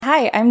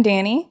Hi, I'm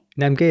Danny.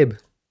 And I'm Gabe.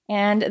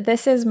 And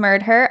this is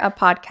Murd Her, a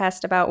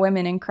podcast about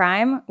women in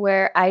crime,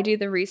 where I do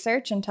the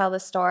research and tell the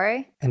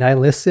story. And I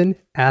listen,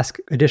 ask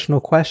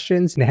additional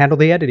questions, and handle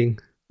the editing.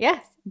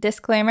 Yes,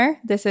 disclaimer,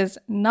 this is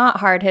not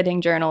hard-hitting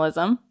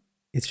journalism.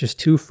 It's just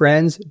two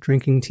friends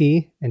drinking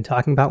tea and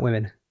talking about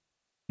women.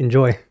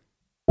 Enjoy.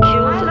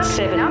 Killed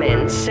 7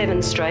 men,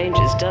 7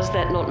 strangers. Does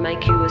that not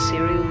make you a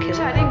serial killer?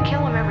 So I didn't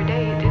kill him every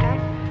day, did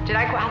I? Did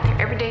I go out there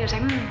every day and say,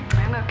 I'm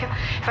going to kill?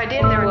 If I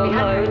did, there would be No,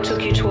 hundreds. it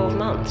took you 12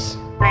 months.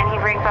 Then he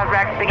brings up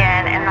Rex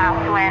again, and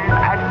that's when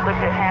I just looked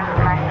at him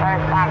and I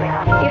started slapping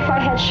him. If I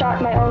had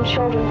shot my own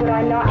children, would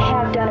I not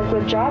have done a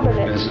good job of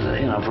it? Because,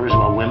 first of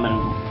all, women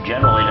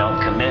generally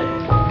don't commit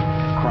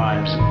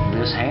crimes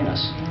this heinous.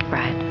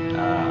 Right.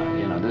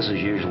 This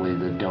is usually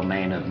the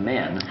domain of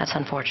men. That's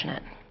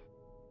unfortunate.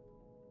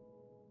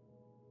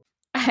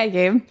 Hi,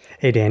 Gabe.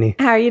 Hey, Danny.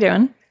 How are you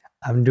doing?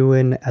 I'm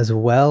doing as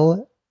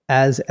well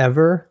as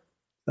ever.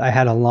 I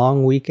had a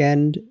long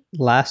weekend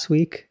last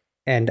week,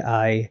 and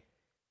I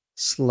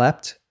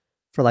slept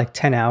for like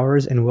 10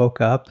 hours and woke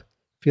up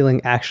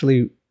feeling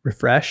actually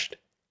refreshed.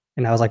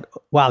 And I was like,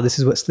 wow, this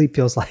is what sleep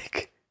feels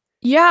like.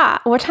 Yeah.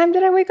 What time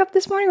did I wake up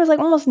this morning? It was like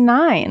almost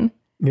 9.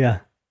 Yeah.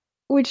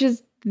 Which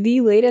is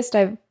the latest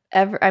I've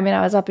ever... I mean,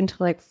 I was up until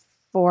like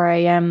 4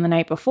 a.m. the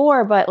night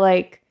before, but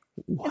like,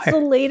 it's the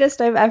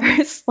latest I've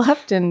ever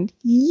slept in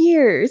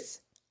years.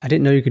 I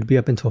didn't know you could be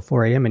up until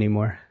 4 a.m.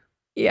 anymore.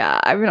 Yeah,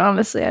 I mean,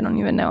 honestly, I don't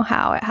even know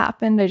how it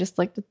happened. I just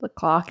looked at the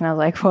clock and I was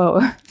like, whoa,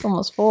 it's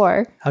almost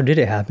 4. How did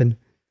it happen?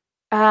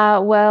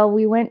 Well,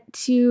 we went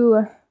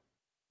to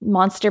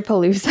Monster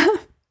Palooza.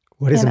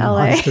 What is in a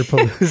LA. Monster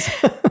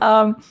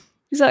Palooza?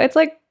 So it's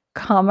like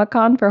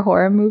Comic-Con for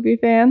horror movie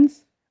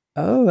fans.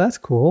 Oh, that's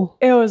cool.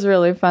 It was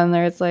really fun.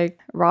 There's like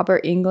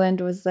Robert Englund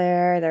was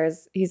there.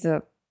 He's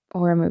a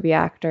horror movie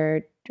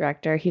actor,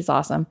 director. He's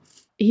awesome.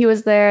 He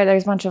was there.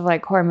 There's a bunch of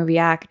like horror movie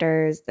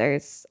actors.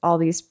 There's all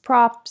these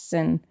props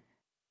and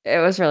it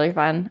was really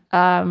fun.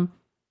 And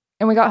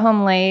we got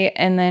home late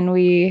and then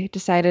we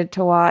decided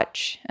to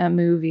watch a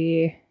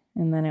movie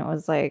and then it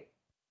was like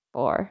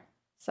 4.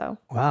 So.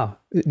 Wow.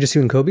 Just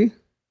you and Kobe?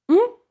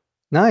 Mm-hmm.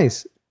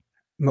 Nice.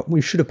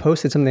 We should have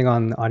posted something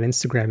on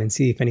Instagram and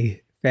see if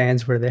any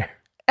fans were there.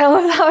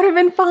 Oh, that would have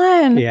been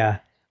fun. Yeah.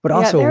 But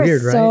also there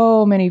weird, were right?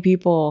 So many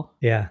people.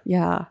 Yeah.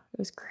 Yeah. It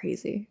was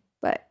crazy,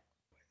 but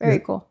very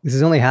cool. This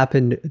has only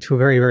happened to a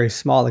very, very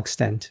small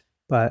extent,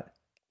 but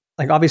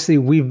like obviously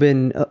we've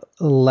been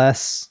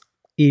less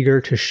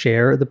eager to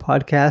share the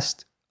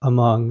podcast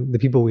among the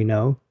people we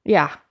know.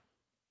 Yeah.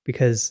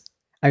 Because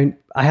I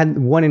had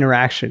one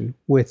interaction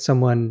with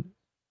someone,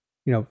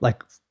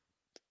 like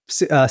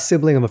a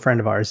sibling of a friend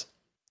of ours,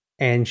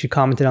 and she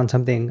commented on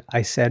something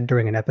I said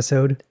during an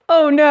episode.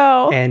 Oh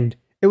no. And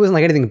it wasn't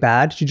like anything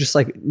bad. She just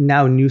like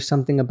now knew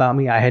something about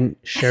me I hadn't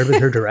shared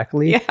with her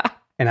directly. Yeah.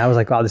 And I was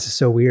like, wow, this is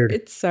so weird.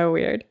 It's so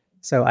weird.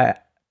 So I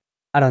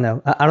don't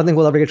know. I don't think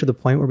we'll ever get to the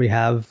point where we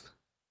have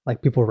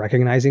like people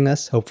recognizing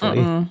us,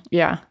 hopefully.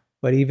 Yeah.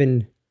 But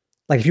even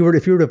like if you were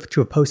to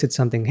have posted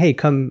something, hey,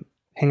 come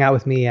hang out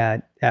with me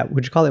at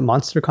would you call it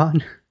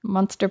MonsterCon?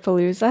 Monster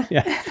Palooza.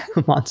 Yeah.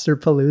 Monster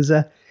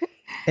Palooza.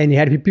 And you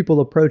had people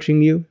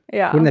approaching you.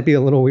 Yeah. Wouldn't that be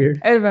a little weird?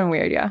 It would have been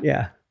weird, yeah.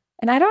 Yeah.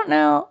 And I don't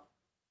know.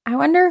 I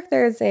wonder if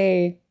there's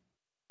I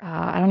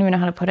don't even know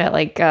how to put it,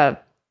 like,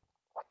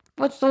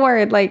 what's the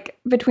word? Like,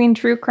 between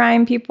true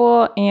crime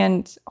people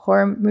and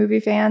horror movie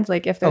fans,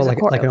 like, if there's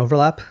like an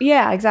overlap?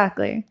 Yeah,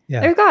 exactly.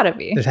 Yeah. There's gotta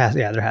be. There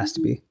has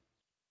to be.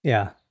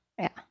 Yeah.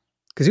 Yeah.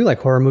 Because you like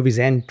horror movies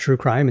and true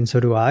crime, and so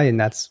do I, and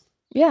that's...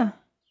 Yeah.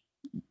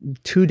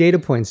 2 data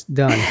points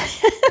done.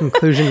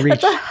 Conclusion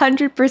reached. That's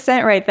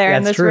 100% right there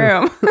in this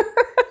room.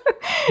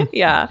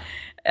 Yeah.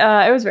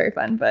 It was very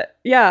fun, but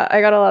yeah,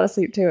 I got a lot of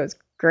sleep too. It was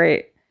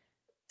great.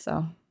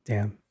 So.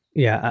 Damn.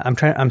 Yeah,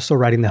 I'm still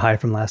riding the high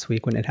from last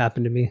week when it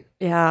happened to me.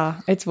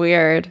 Yeah, it's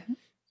weird.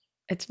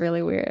 It's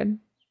really weird.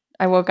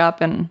 I woke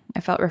up and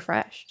I felt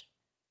refreshed.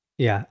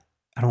 Yeah,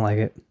 I don't like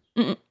it.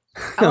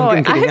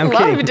 I'm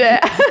loved it.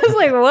 I was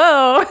like,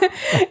 whoa.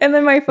 And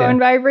then my phone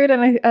vibrated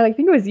and I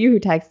think it was you who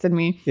texted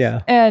me.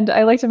 Yeah. And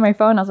I looked at my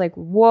phone. I was like,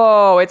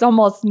 whoa, it's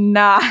almost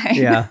 9.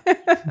 Yeah.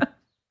 It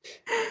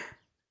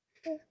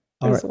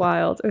was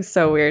wild. It was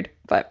so weird.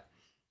 But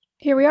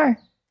here we are.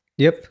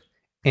 Yep.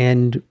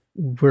 And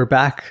we're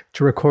back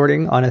to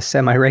recording on a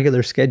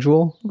semi-regular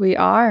schedule. We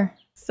are.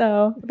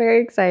 So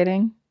very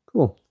exciting.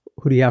 Cool.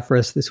 Who do you have for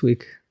us this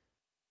week?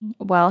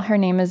 Well, her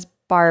name is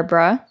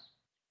Barbara.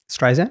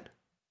 Streisand?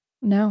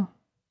 No.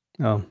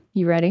 Oh.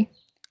 You ready?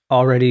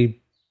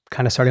 Already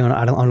kind of starting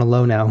on a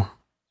low now.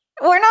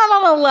 We're not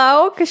on a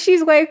low because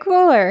she's way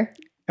cooler.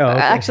 Oh, okay.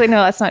 Actually,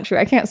 no, that's not true.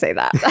 I can't say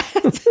that.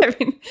 I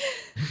mean,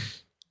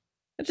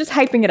 just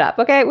hyping it up.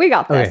 Okay, we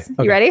got this.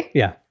 Okay. You ready?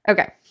 Yeah.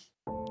 Okay.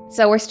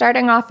 So we're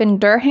starting off in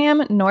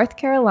Durham, North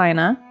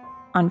Carolina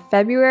on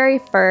February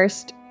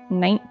 1st,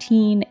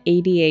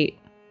 1988.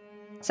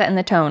 Setting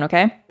the tone,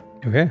 okay?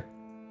 Okay.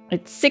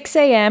 It's 6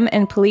 a.m.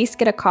 and police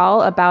get a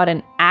call about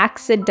an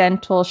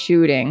accidental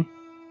shooting.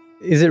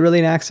 Is it really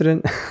an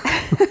accident?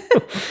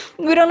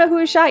 We don't know who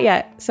was shot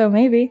yet, so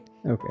maybe.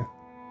 Okay.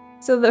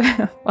 So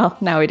well,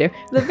 now we do.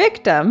 The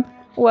victim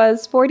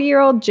was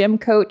 40-year-old gym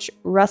coach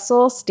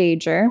Russell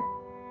Stager,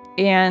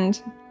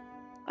 and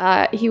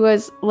he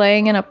was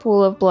laying in a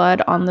pool of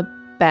blood on the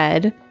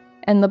bed,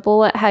 and the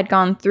bullet had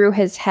gone through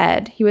his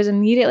head. He was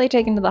immediately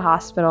taken to the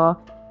hospital,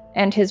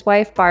 and his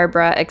wife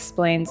Barbara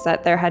explains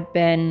that there had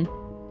been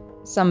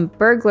some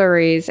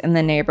burglaries in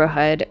the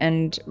neighborhood,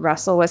 and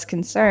Russell was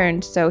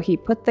concerned, so he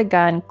put the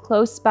gun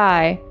close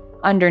by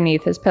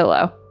underneath his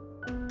pillow.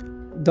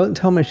 Don't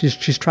tell me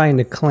she's trying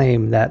to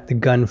claim that the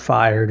gun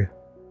fired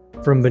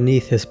from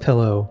beneath his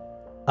pillow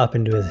up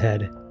into his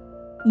head.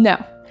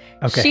 No.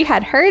 Okay. She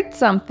had heard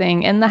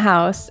something in the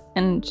house,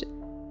 and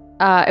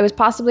it was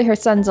possibly her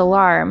son's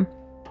alarm,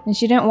 and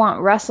she didn't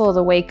want Russell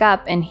to wake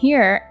up and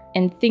hear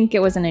and think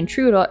it was an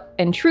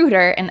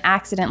intruder and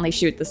accidentally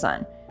shoot the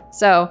son.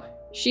 So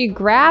she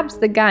grabs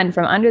the gun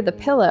from under the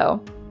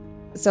pillow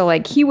so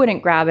like he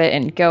wouldn't grab it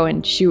and go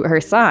and shoot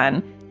her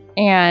son,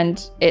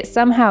 and it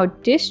somehow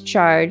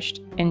discharged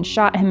and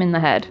shot him in the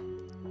head.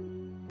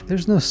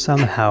 There's no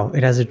somehow.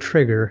 It has a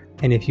trigger,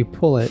 and if you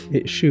pull it,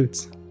 it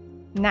shoots.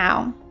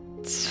 Now,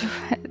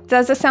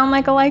 does it sound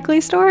like a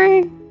likely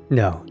story?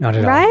 No, not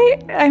at all.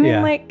 Right? I mean,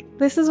 Yeah. like,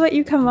 this is what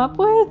you come up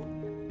with?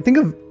 Think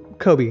of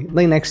Kobe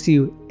laying next to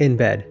you in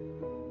bed.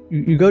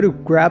 You go to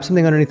grab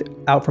something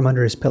out from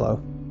under his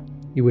pillow.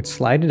 You would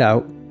slide it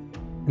out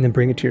and then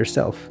bring it to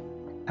yourself.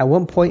 At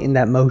one point in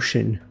that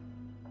motion,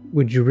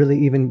 would you really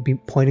even be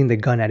pointing the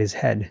gun at his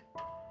head?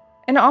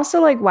 And also,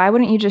 like, why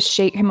wouldn't you just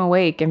shake him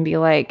awake and be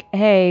like,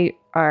 hey,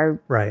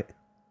 our Right.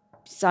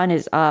 sun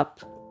is up.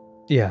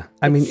 Yeah.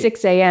 I mean, It's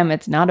 6 a.m.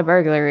 It's not a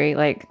burglary.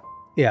 Like,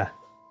 yeah.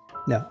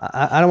 No,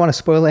 I don't want to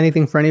spoil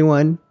anything for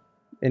anyone.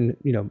 And,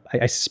 you know,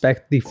 I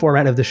suspect the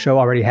format of the show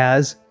already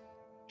has.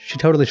 She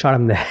totally shot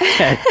him in the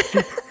head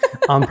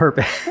on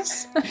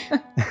purpose.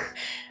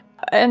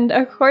 and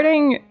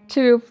according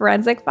to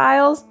Forensic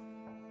Files,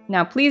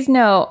 now please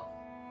note,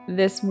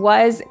 this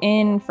was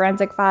in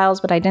Forensic Files,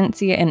 but I didn't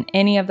see it in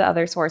any of the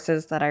other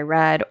sources that I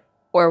read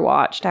or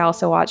watched. I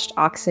also watched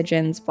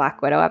Oxygen's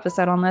Black Widow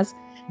episode on this.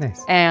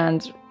 Nice.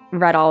 And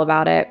read all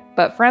about it.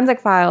 But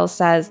Forensic Files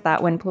says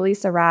that when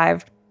police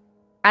arrived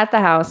at the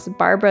house,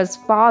 Barbara's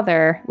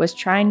father was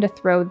trying to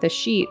throw the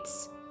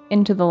sheets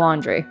into the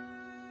laundry.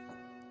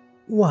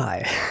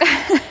 Why?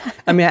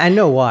 I mean, I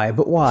know why,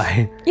 but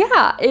why?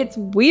 Yeah, it's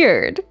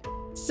weird.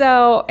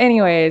 So,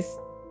 anyways,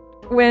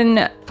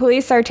 when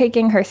police are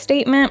taking her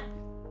statement,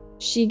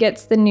 she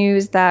gets the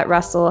news that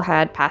Russell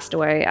had passed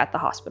away at the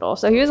hospital.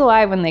 So he was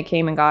alive when they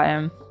came and got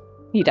him.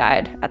 He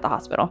died at the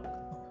hospital.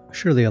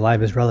 Surely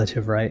alive is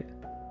relative, right?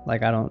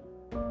 Like, I don't...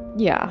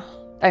 Yeah.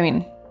 I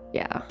mean,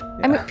 yeah.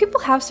 I mean, people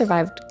have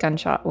survived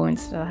gunshot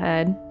wounds to the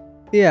head.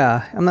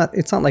 Yeah,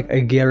 it's not like a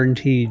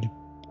guaranteed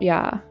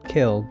Yeah.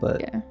 kill,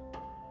 but... Yeah.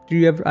 Do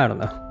you ever... I don't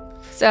know.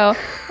 So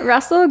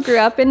Russell grew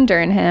up in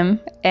Durham,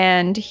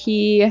 and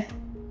he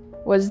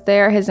was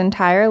there his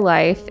entire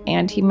life,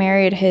 and he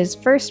married his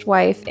first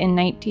wife in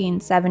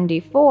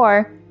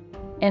 1974,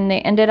 and they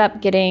ended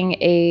up getting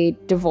a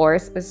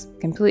divorce. It was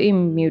completely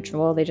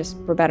mutual. They just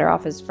were better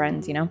off as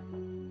friends, you know?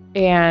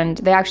 And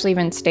they actually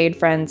even stayed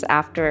friends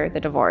after the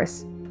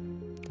divorce.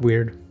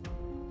 Weird.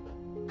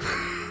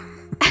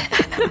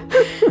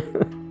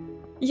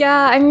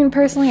 Yeah, I mean,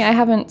 personally, I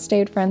haven't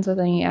stayed friends with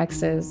any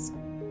exes.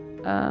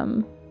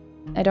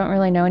 I don't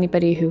really know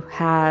anybody who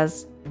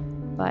has,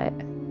 but...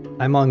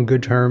 I'm on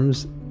good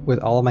terms with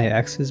all of my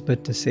exes,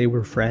 but to say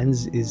we're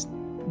friends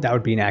that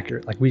would be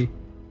inaccurate. Like, we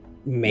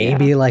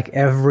maybe like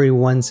every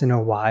once in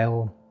a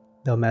while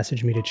they'll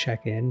message me to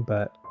check in,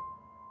 but...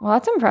 Well,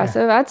 that's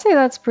impressive. I'd say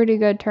that's pretty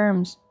good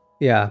terms.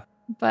 Yeah.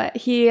 But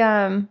he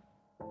and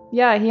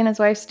his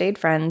wife stayed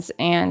friends,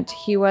 and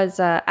he was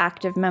an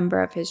active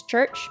member of his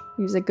church.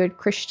 He was a good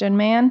Christian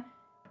man,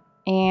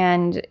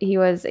 and he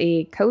was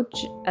a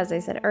coach, as I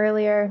said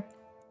earlier,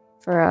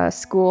 for a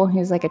school. He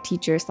was like a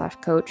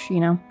teacher/coach, you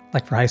know?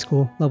 Like for high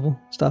school level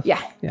stuff? Yeah.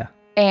 Yeah.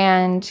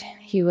 And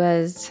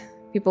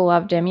people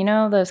loved him. You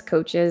know, those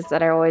coaches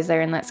that are always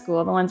there in that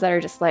school, the ones that are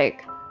just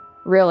like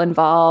real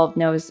involved,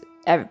 knows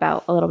a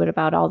little bit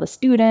about all the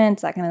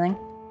students, that kind of thing.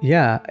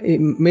 Yeah,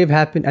 it may have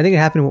happened. I think it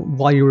happened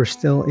while you were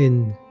still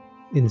in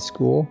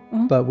school,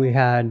 but we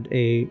had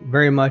a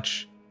very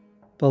much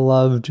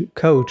beloved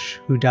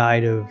coach who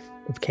died of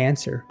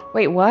cancer.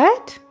 Wait,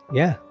 what?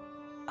 Yeah.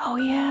 Oh,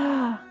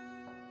 yeah.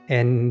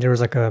 And there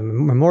was like a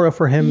memorial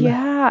for him.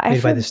 Yeah, I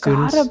made by the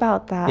forgot students.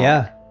 about that.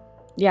 Yeah.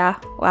 Yeah,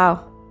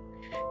 wow.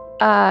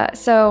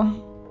 So,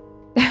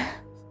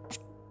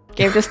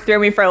 Gabe just threw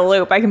me for a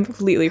loop. I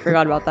completely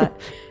forgot about that.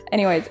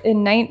 Anyways,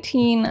 in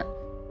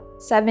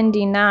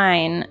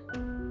 1979,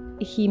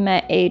 he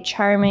met a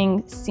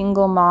charming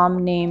single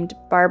mom named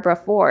Barbara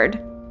Ford.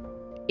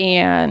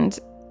 And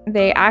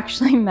they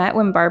actually met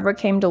when Barbara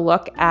came to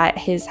look at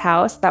his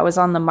house that was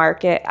on the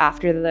market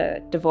after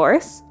the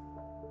divorce.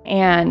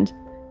 And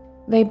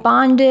they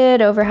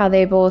bonded over how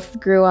they both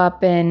grew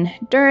up in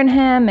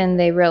Durham, and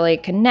they really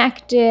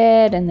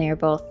connected, and they are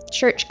both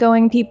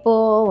church-going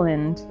people,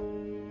 and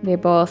they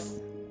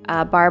both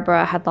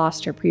Barbara had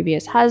lost her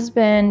previous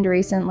husband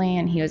recently,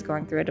 and he was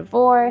going through a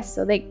divorce,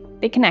 so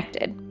they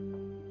connected.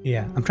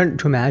 Yeah, I'm trying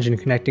to imagine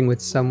connecting with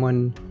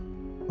someone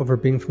over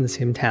being from the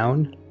same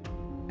town.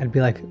 I'd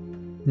be like,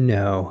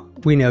 no,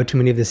 we know too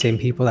many of the same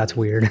people. That's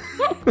weird.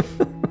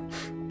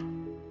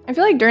 I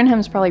feel like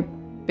Durham's probably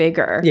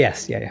bigger.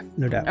 Yes, yeah,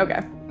 no doubt.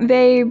 Okay.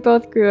 They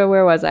both grew up.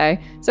 Where was I?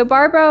 So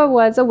Barbara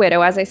was a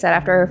widow, as I said,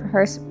 after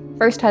her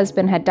first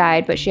husband had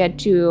died, but she had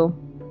 2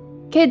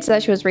 kids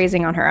that she was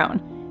raising on her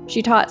own.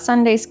 She taught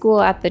Sunday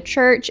school at the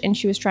church, and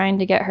she was trying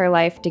to get her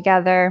life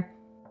together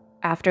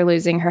after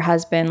losing her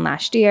husband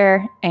last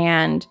year.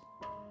 And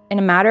in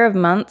a matter of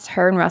months,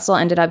 her and Russell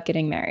ended up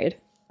getting married.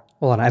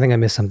 Hold on, I think I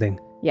missed something.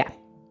 Yeah,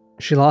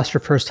 She lost her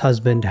first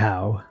husband,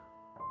 how?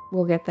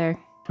 we'll get there.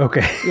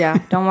 Okay. Yeah,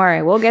 don't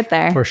worry. We'll get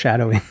there.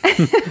 Foreshadowing.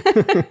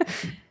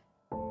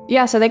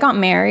 Yeah, so they got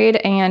married,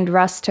 and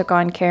Russ took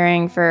on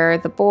caring for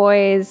the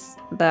boys,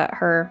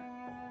 her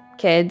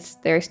kids.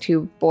 There's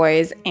 2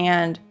 boys,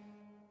 and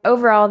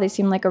overall, they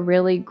seem like a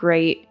really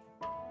great,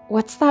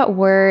 what's that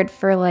word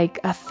for like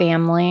a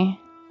family?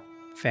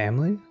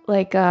 Family?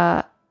 Like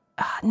no,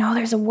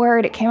 there's a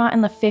word. It came out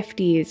in the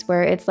 50s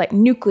where it's like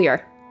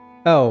nuclear.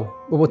 Oh,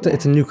 well,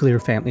 it's a nuclear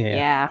family. Yeah.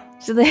 Yeah.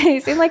 So they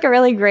seem like a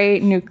really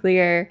great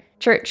nuclear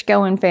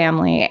church-going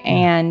family,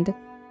 and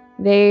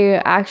they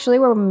actually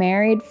were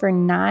married for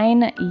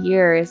 9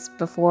 years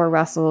before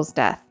Russell's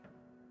death.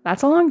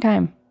 That's a long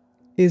time.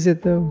 Is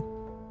it though?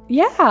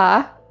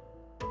 Yeah.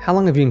 How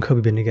long have you and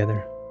Kobe been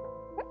together?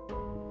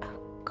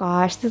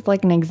 Gosh, this is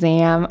like an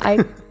exam.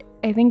 I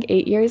think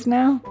 8 years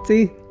now.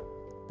 See?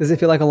 Does it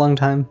feel like a long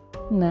time?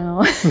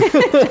 No.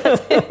 It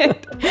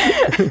doesn't.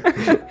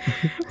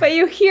 But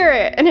you hear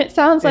it, and it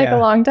sounds like a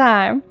long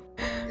time.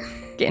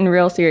 Getting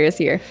real serious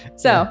here.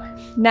 So,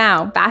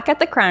 now, back at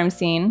the crime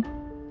scene,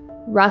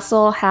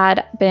 Russell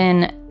had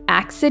been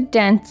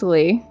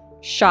accidentally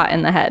shot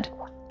in the head.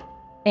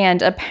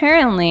 And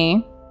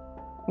apparently,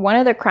 one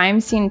of the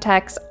crime scene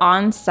techs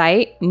on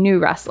site knew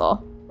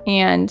Russell.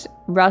 And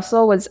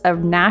Russell was a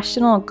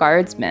National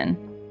Guardsman.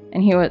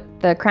 And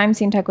the crime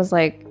scene tech was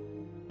like,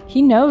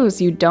 he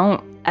knows you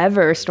don't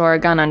ever store a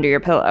gun under your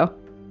pillow.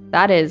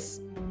 That is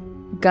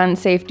gun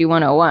safety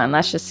 101.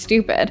 That's just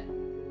stupid.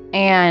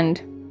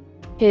 And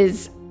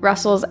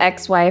Russell's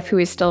ex-wife, who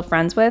he's still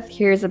friends with,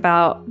 hears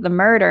about the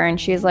murder,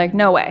 and she's like,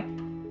 no way.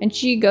 And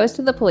she goes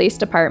to the police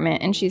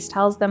department, and she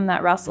tells them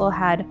that Russell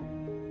had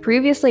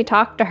previously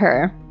talked to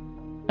her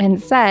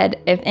and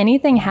said, if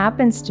anything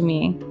happens to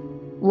me,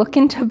 look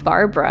into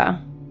Barbara,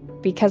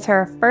 because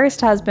her first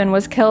husband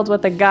was killed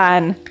with a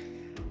gun.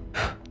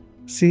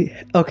 See,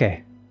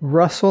 okay.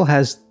 Russell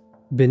has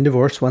been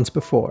divorced once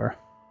before.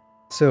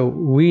 So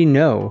we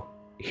know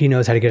he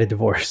knows how to get a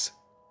divorce.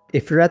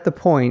 If you're at the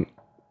point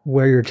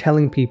where you're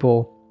telling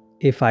people,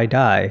 if I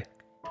die.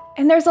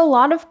 And there's a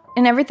lot of,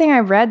 in everything I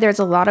read, there's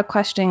a lot of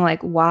questioning, like,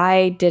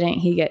 why didn't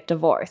he get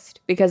divorced?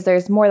 Because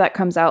there's more that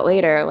comes out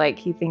later, like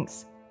he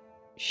thinks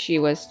she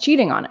was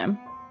cheating on him.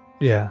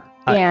 Yeah.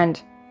 And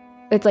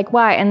it's like,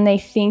 why? And they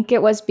think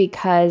it was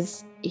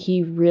because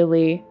he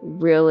really,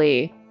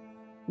 really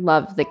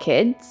loved the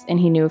kids, and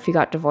he knew if he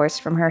got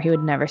divorced from her, he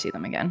would never see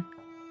them again.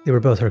 They were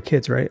both her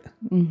kids, right?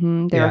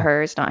 Mm-hmm. They were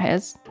hers, not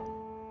his.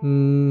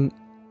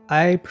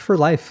 I prefer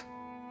life.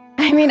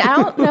 I mean, I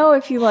don't know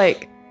if you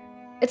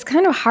it's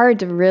kind of hard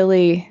to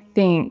really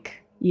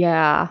think,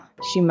 yeah,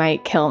 she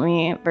might kill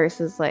me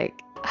versus I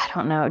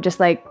don't know, just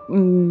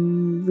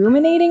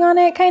ruminating on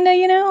it, kind of,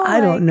 I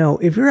don't know.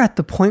 If you're at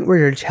the point where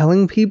you're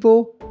telling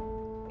people,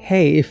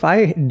 hey, if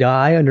I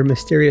die under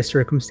mysterious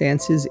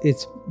circumstances,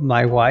 it's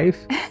my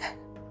wife,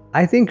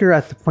 I think you're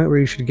at the point where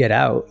you should get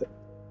out.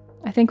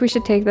 I think we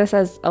should take this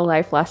as a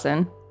life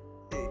lesson.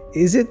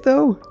 Is it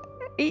though?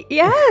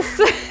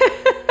 Yes.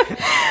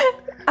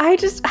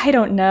 I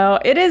don't know.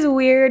 It is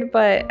weird,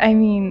 but I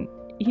mean,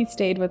 he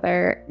stayed with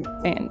her,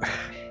 and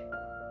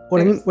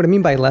what I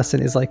mean by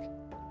lesson is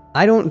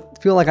I don't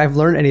feel like I've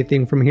learned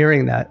anything from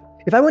hearing that.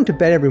 If I went to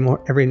bed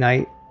every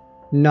night,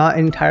 not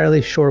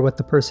entirely sure what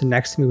the person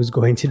next to me was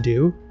going to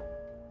do,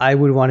 I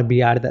would want to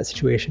be out of that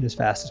situation as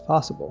fast as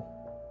possible.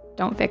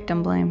 Don't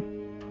victim blame.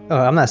 Oh,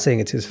 I'm not saying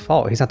it's his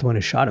fault. He's not the one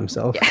who shot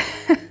himself.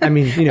 Yeah. I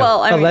mean,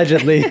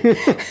 allegedly.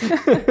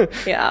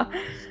 Yeah.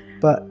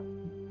 But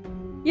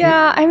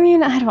yeah, I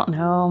mean, I don't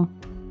know.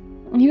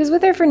 He was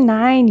with her for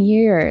 9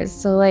 years,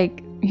 so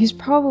he's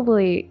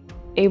probably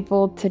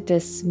able to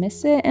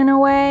dismiss it in a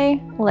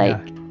way.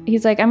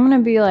 He's like, I'm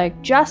gonna be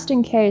just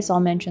in case I'll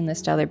mention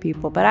this to other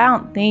people, but I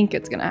don't think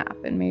it's gonna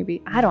happen.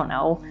 Maybe, I don't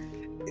know.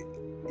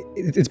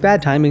 It's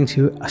bad timing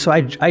too. So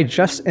I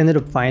just ended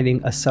up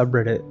finding a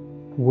subreddit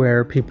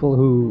where people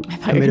who I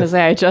thought you were gonna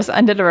say I just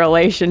ended a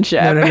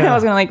relationship. No. I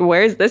was gonna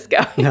where's this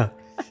going? No.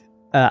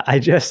 I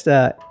just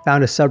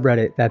found a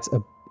subreddit that's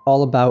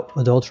all about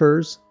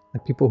adulterers,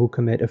 people who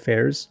commit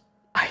affairs.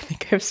 I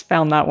think I've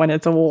found that one.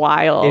 It's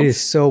wild. It is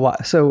so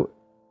wild. So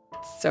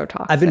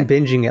toxic. I've been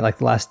binging it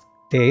the last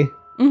day.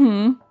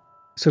 Mm-hmm.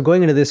 So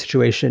going into this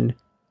situation,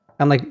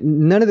 I'm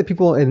none of the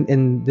people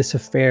in this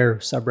affair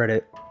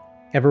subreddit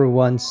ever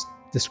once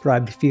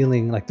described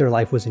feeling like their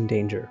life was in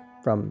danger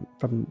from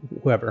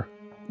whoever.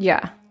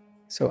 Yeah.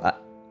 So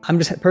I'm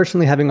just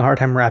personally having a hard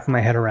time wrapping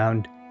my head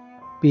around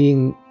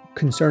being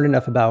concerned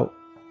enough about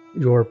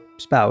your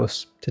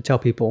spouse to tell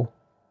people,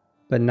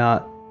 but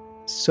not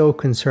so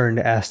concerned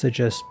as to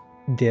just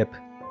dip.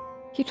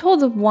 He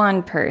told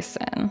one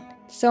person.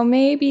 So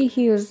maybe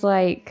he was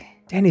like,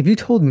 Danny, if you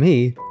told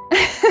me,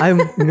 I'm,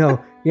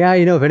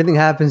 if anything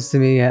happens to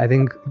me, I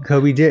think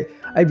Kobe did,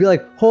 I'd be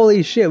like,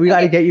 holy shit, we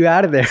got to get you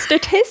out of there.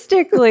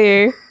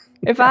 Statistically,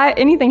 if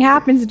anything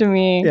happens to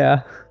me,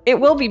 Yeah. it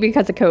will be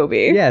because of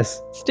Kobe.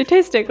 Yes.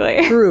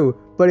 Statistically. True.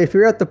 But if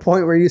you're at the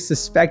point where you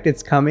suspect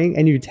it's coming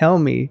and you tell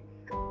me,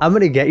 I'm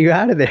going to get you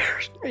out of there.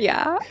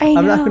 Yeah.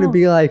 I'm not going to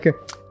be like,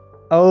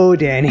 oh,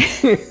 Danny.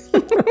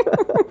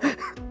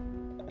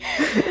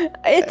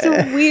 It's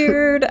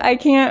weird. I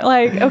can't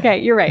okay,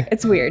 you're right.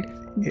 It's weird.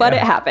 But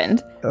Yeah. it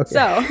happened. Okay.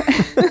 So,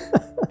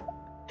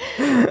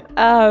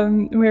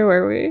 where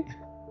were we?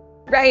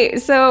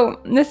 Right. So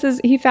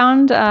he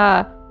found,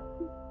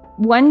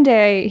 one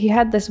day he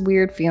had this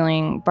weird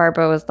feeling.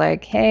 Barbara was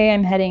like, hey,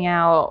 I'm heading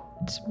out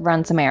to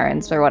run some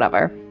errands or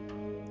whatever.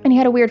 And he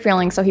had a weird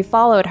feeling. So he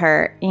followed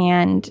her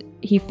and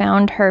he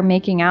found her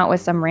making out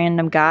with some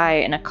random guy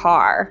in a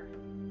car.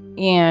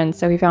 And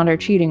so he found her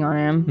cheating on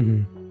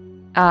him.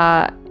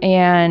 Mhm.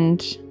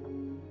 And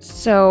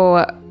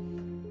so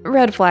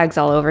red flags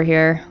all over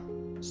here.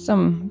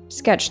 Some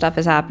sketch stuff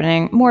is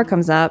happening. More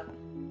comes up.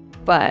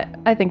 But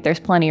I think there's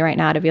plenty right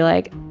now to be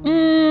like,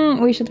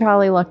 we should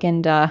probably look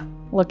into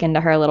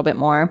her a little bit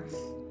more.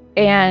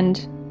 And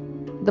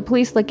the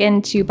police look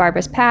into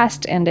Barbara's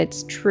past, and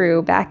it's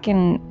true. Back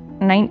in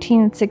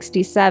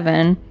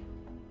 1967,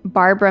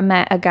 Barbara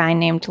met a guy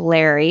named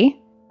Larry.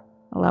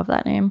 I love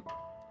that name.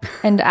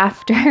 And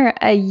after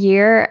a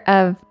year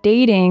of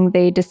dating,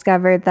 they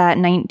discovered that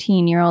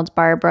 19-year-old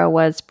Barbara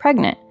was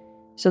pregnant.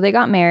 So they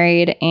got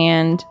married,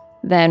 and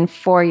then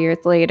 4 years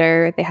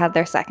later, they had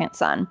their second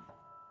son.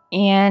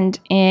 And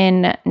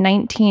in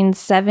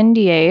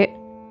 1978,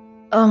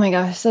 oh my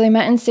gosh, so they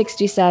met in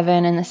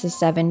 67, and this is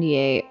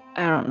 78.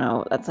 I don't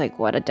know, that's like,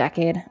 what, a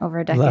decade? Over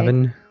a decade?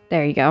 11.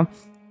 There you go.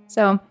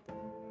 So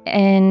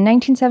in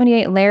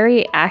 1978,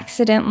 Larry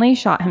accidentally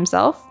shot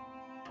himself.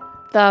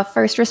 The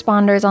first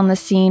responders on the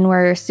scene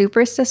were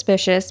super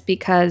suspicious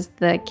because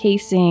the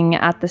casing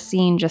at the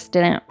scene just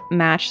didn't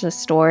match the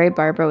story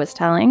Barbara was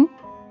telling,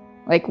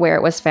 like where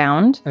it was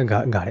found. I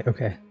got it.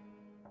 Okay.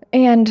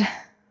 And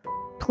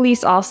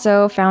police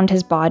also found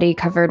his body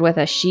covered with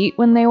a sheet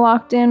when they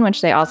walked in, which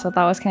they also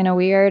thought was kind of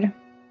weird.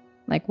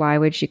 Like, why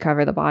would she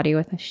cover the body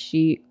with a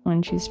sheet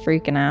when she's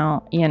freaking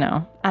out?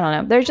 I don't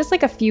know. There's just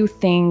like a few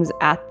things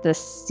at the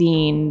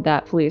scene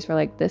that police were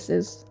like, this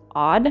is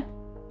odd.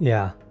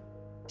 Yeah.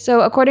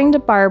 So according to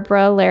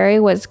Barbara, Larry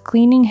was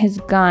cleaning his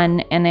gun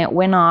and it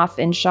went off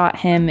and shot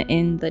him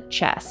in the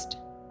chest.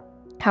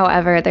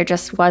 However, there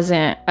just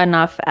wasn't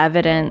enough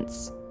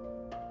evidence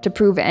to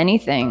prove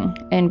anything,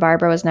 and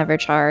Barbara was never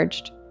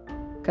charged.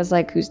 Because,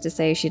 who's to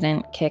say she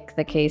didn't kick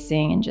the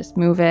casing and just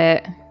move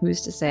it?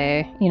 Who's to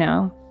say,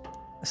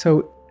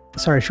 So,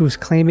 sorry, she was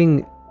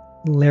claiming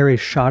Larry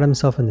shot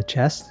himself in the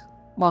chest?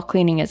 while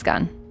cleaning his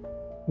gun.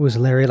 Was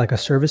Larry like a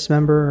service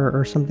member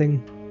or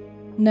something?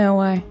 No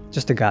way.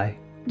 Just a guy?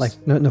 Like,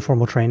 no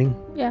formal training?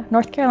 Yeah,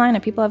 North Carolina,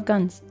 people have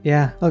guns.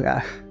 Yeah. Okay.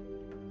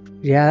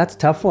 Yeah, that's a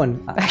tough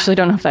one. I actually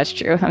don't know if that's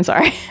true. I'm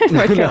sorry.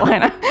 North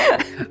Carolina.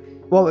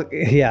 Well,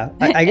 yeah.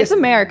 I guess it's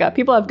America.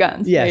 People have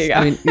guns. Yes, There you go.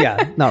 I mean,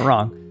 yeah, not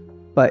wrong.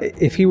 But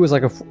if he was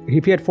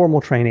if he had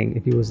formal training,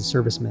 if he was a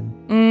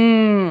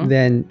serviceman,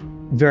 then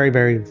very,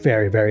 very,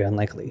 very, very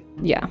unlikely.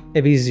 Yeah.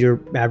 If he's your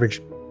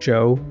average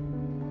Joe,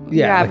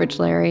 yeah, Your average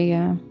Larry,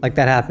 yeah. like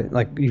that happened.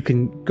 Like you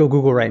can go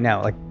Google right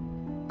now. Like,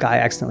 guy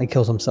accidentally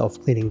kills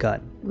himself cleaning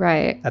gun.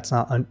 Right. That's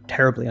not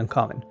terribly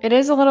uncommon. It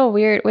is a little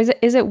weird.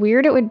 Is it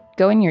weird it would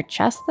go in your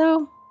chest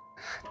though?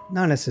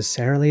 Not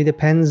necessarily.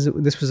 Depends.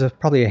 This was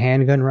probably a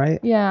handgun, right?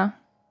 Yeah.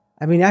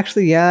 I mean,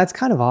 actually, yeah, it's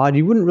kind of odd.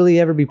 You wouldn't really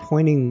ever be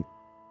pointing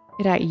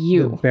It at the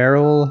you.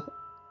 barrel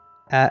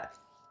at.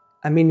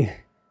 I mean,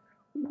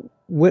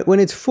 when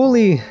it's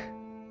fully.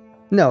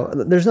 No,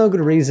 there's no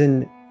good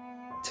reason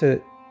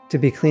to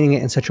be cleaning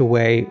it in such a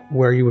way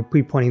where you would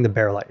be pointing the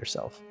barrel at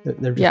yourself.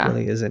 There just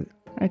really isn't.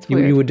 It's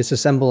weird. You would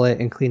disassemble it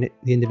and clean it,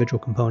 the individual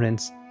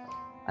components.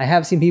 I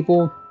have seen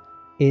people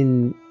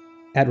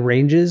at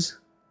ranges,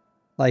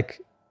 like,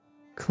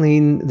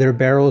 clean their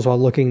barrels while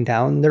looking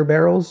down their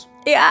barrels.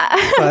 Yeah,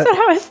 that's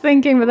what I was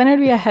thinking, but then it'd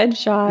be a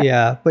headshot.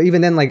 Yeah, but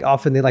even then, like,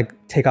 often they like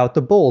take out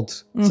the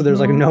bolts, so there's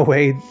like no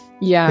way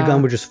Yeah. the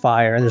gun would just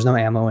fire, and there's no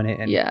ammo in it.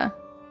 And Yeah.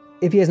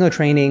 if he has no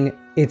training,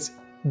 it's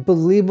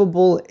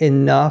believable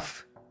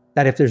enough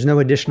that if there's no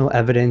additional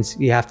evidence,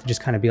 you have to just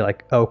kind of be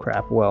like, oh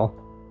crap, well,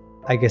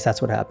 I guess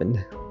that's what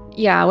happened.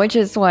 Yeah, which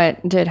is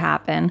what did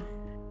happen.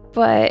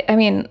 But, I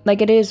mean,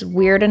 like, it is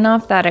weird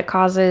enough that it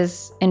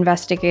causes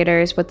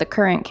investigators with the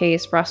current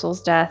case,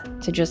 Russell's death,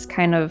 to just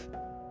kind of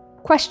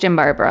question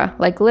Barbara.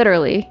 Like,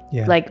 literally.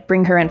 Yeah. Like,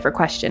 bring her in for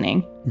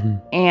questioning.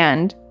 Mhm.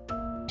 And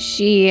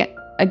she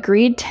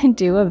agreed to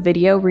do a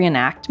video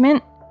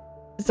reenactment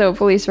So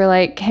police were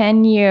like,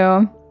 can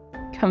you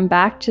come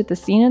back to the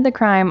scene of the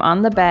crime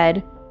on the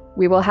bed?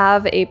 We will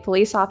have a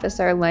police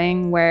officer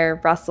laying where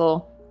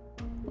Russell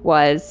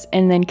was,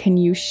 and then can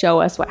you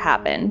show us what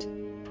happened?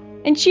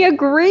 And she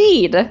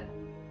agreed.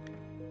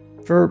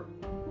 For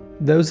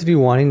those of you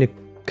wanting to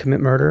commit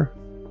murder,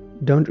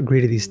 don't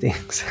agree to these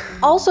things.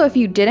 Also, if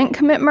you didn't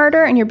commit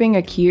murder and you're being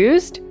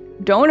accused,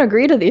 don't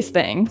agree to these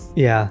things.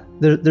 Yeah,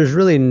 there's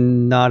really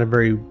not a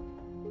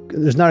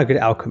good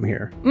outcome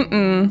here.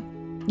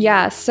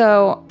 Yeah,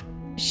 so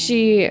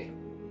she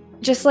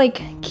just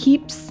like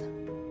keeps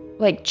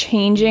like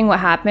changing what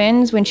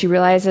happens when she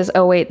realizes,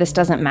 oh wait, this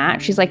doesn't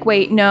match. She's like,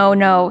 wait,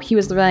 no, he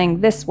was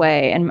running this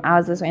way and I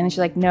was this way. And then she's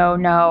like,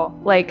 no.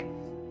 Like,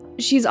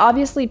 she's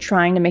obviously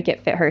trying to make it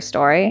fit her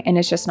story and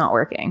it's just not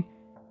working.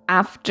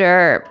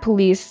 After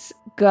police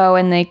go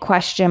and they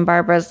question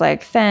Barbara's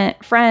like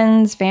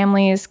friends,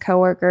 families,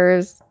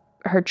 coworkers,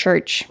 her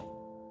church,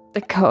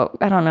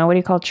 I don't know, what do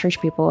you call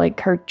church people? Like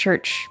her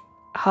church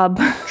hub.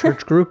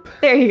 Church group.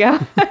 There you go.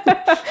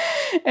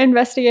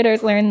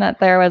 Investigators learned that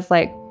there was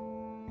like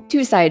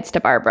two sides to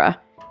Barbara.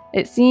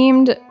 It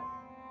seemed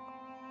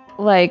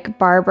like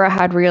Barbara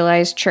had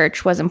realized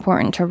church was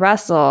important to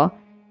Russell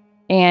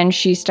and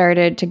she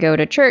started to go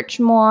to church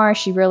more.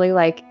 She really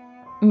like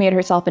made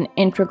herself an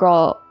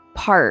integral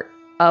part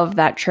of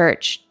that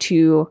church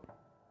to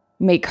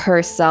make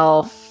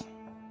herself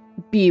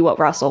be what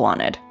Russell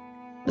wanted.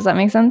 Does that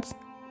make sense?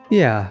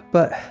 Yeah,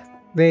 but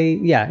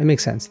it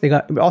makes sense. They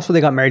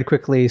got married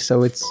quickly,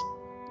 so it's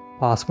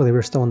possible they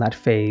were still in that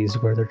phase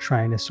where they're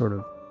trying to sort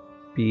of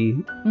be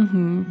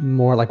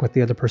more like what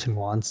the other person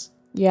wants.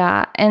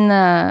 Yeah, and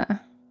the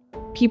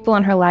people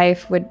in her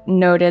life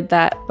noted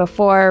that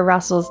before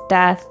Russell's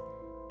death,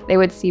 they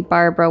would see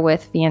Barbara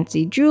with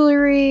fancy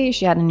jewelry,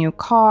 she had a new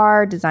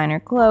car, designer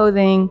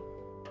clothing,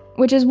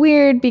 which is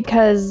weird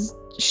because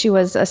she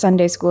was a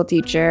Sunday school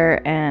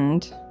teacher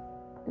and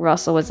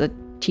Russell was a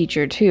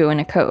teacher too and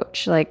a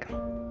coach. Like,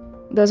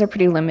 those are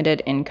pretty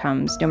limited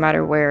incomes no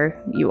matter where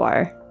you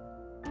are.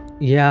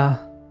 Yeah,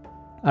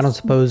 I don't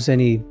suppose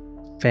any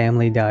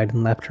family died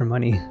and left her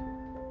money.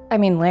 I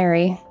mean,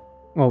 Larry.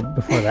 Well,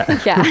 before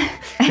that. Yeah.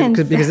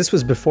 Because this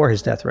was before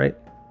his death, right?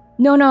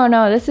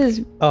 No. This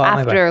is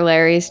after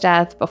Larry's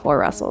death, before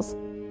Russell's.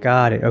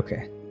 Got it.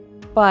 Okay.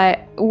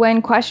 But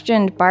when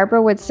questioned,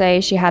 Barbara would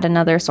say she had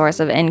another source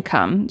of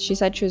income. She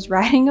said she was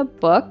writing a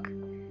book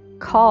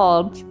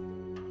called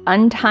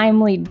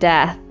Untimely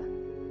Death,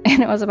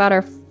 and it was about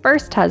her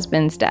first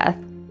husband's death.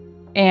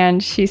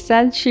 And she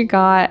said she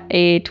got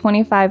a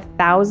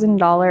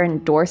 $25,000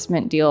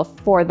 endorsement deal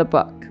for the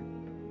book.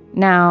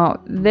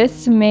 Now,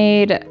 this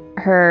made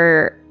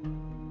her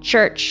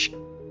church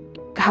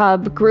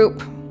hub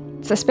group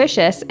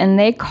suspicious, and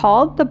they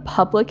called the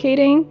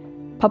publication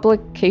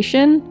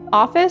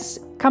office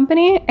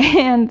company,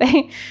 and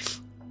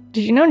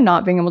did you know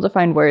not being able to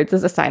find words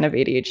is a sign of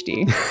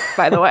ADHD,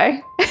 by the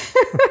way?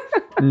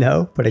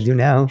 No, but I do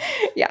now.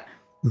 Yeah.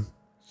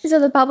 So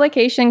the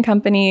publication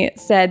company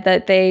said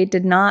that they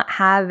did not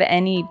have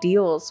any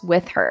deals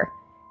with her.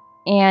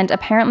 And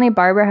apparently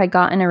Barbara had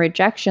gotten a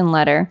rejection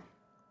letter,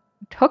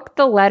 took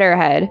the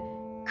letterhead,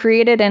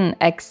 created an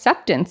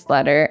acceptance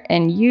letter,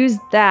 and used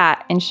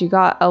that, and she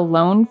got a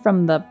loan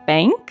from the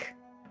bank?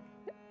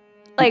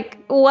 Like,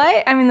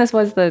 what? I mean, this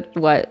was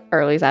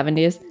early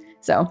 70s,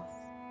 so.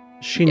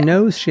 She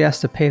knows she has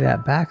to pay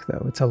that back,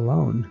 though. It's a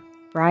loan.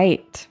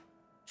 Right.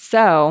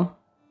 So,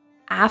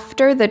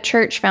 after the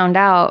church found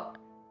out,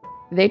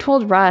 they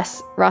told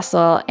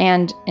Russell,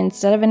 and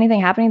instead of anything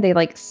happening, they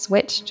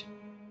switched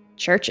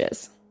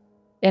churches.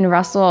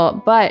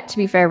 But to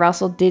be fair,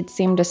 Russell did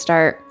seem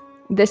to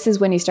this is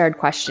when he started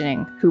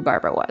questioning who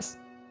Barbara was.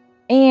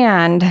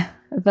 And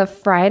the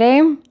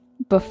Friday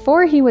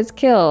before he was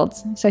killed,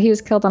 so he was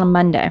killed on a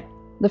Monday.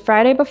 The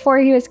Friday before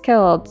he was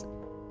killed,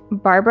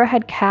 Barbara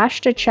had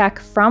cashed a check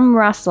from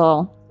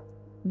Russell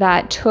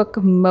that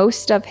took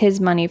most of his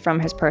money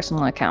from his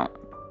personal account.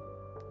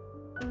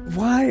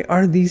 Why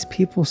are these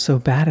people so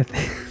bad at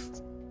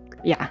this?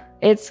 Yeah,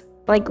 it's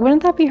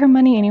wouldn't that be her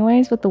money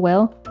anyways with the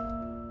will?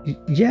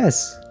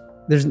 Yes.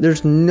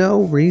 There's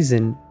no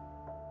reason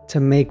to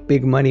make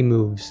big money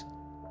moves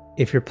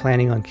if you're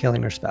planning on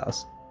killing her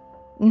spouse.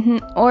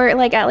 Or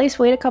at least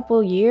wait a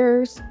couple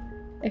years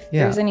if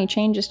there's any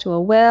changes to a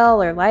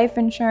will or life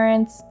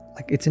insurance.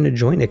 It's in a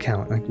joint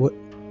account. What?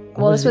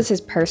 Well, this was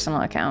his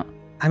personal account.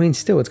 I mean,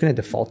 still, it's going to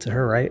default to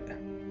her, right?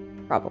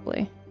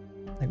 Probably.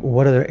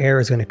 What other heir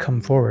is going to come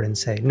forward and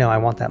say, no, I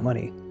want that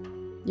money?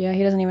 Yeah,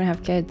 he doesn't even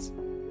have kids.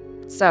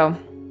 So,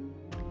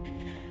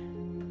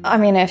 I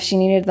mean, if she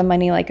needed the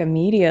money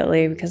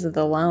immediately because of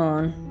the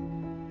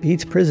loan.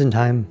 Beats prison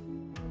time.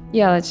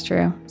 Yeah, that's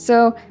true.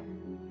 So,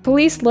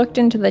 police looked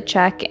into the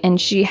check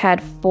and she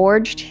had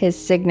forged his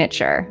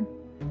signature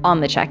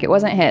on the check. It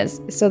wasn't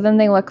his. So then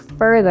they look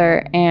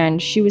further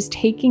and she was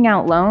taking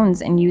out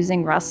loans and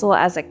using Russell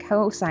as a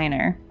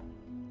co-signer,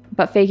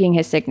 but faking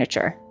his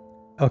signature.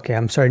 Okay,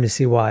 I'm starting to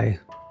see why.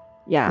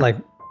 Yeah.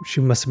 She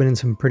must have been in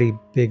some pretty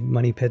big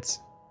money pits.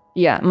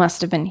 Yeah, it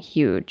must have been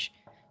huge.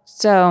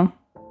 So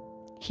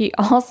He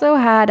also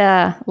had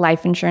a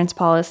life insurance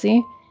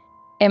policy,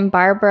 and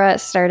Barbara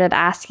started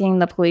asking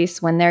the police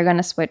when they're going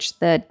to switch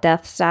the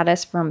death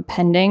status from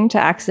pending to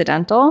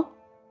accidental.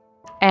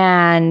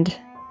 And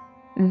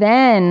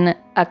then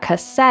a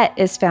cassette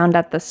is found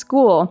at the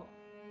school.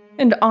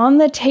 And on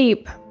the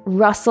tape,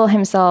 Russell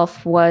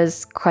himself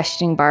was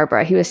questioning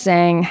Barbara. He was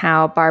saying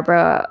how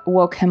Barbara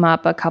woke him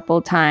up a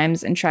couple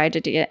times and tried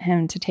to get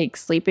him to take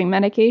sleeping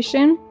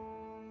medication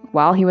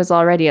while he was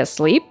already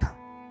asleep.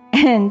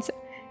 And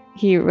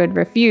he would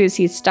refuse.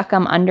 He stuck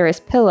him under his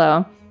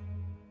pillow.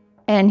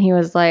 And he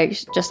was like,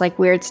 just like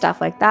weird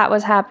stuff like that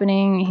was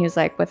happening. He was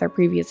like with her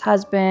previous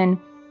husband.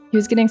 He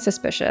was getting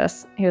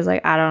suspicious. He was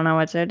like, I don't know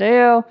what to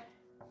do.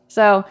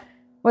 So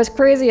what's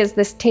crazy is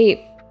this tape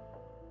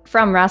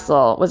from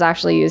Russell was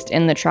actually used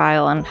in the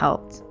trial and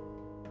helped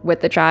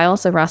with the trial.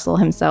 So Russell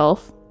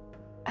himself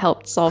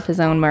helped solve his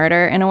own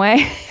murder in a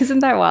way. Isn't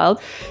that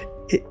wild?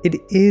 It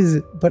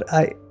is, but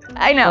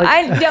I know.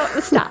 I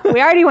don't stop.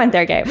 We already went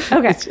there, Gabe.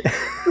 Okay.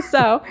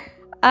 So,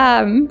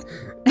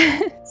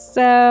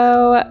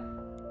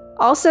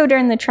 also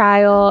during the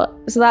trial,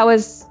 so that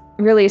was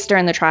released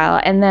during the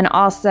trial. And then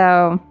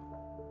also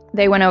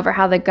they went over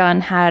how the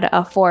gun had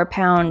a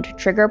 4-pound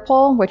trigger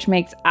pull, which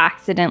makes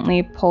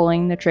accidentally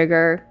pulling the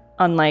trigger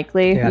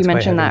unlikely. Yeah, you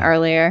mentioned that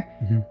earlier.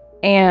 Mm-hmm.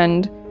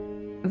 And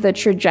the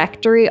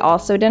trajectory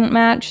also didn't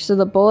match. So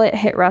the bullet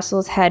hit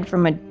Russell's head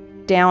from a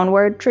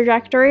downward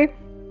trajectory.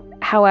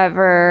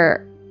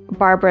 However,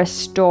 Barbara's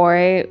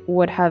story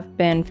would have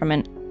been from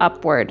an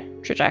upward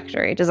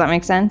trajectory. Does that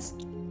make sense?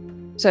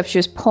 So if she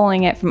was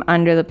pulling it from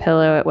under the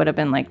pillow, it would have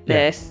been like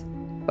this,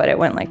 but it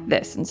went like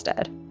this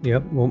instead.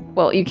 Yep.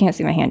 Well, you can't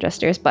see my hand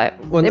gestures, but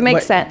it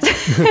makes sense.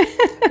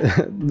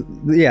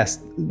 Yes.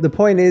 The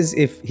point is,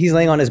 if he's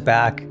laying on his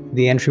back,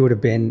 the entry would have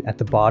been at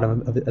the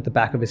bottom at the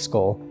back of his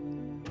skull,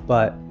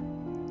 but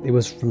it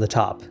was from the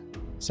top.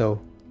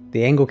 So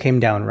the angle came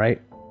down,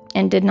 right?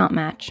 And did not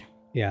match.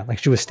 Yeah, like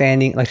she was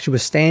standing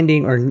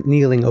or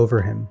kneeling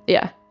over him.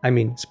 Yeah. I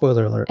mean,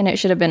 spoiler alert. And it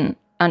should have been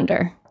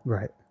under.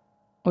 Right.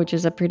 Which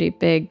is a pretty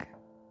big,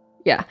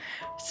 yeah.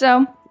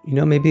 So.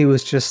 Maybe it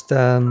was just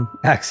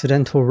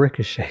accidental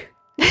ricochet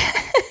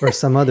or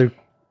some other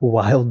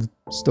wild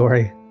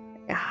story.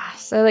 Yeah.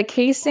 So the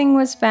casing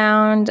was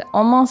found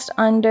almost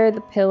under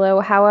the pillow.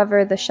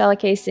 However, the shell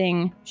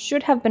casing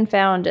should have been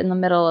found in the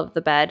middle of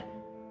the bed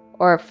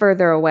or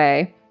further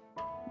away.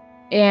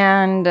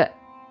 And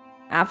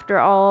after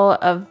all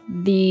of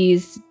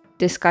these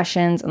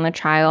discussions in the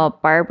trial,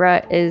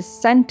 Barbara is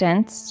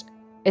sentenced.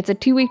 It's a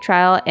 2-week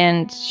trial,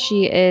 and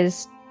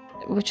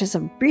which is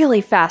a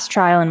really fast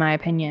trial in my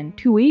opinion.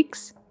 2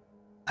 weeks?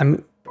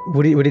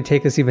 Would it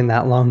take us even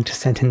that long to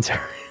sentence her?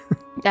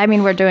 I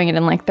mean, we're doing it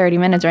in like 30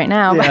 minutes right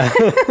now. Yeah.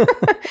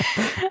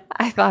 But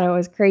I thought it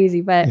was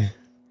crazy, but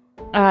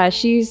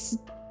she's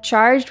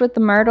charged with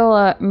the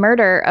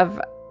murder of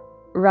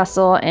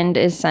Russell and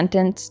is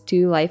sentenced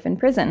to life in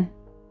prison.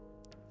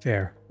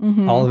 Fair.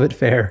 Mm-hmm. All of it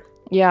fair.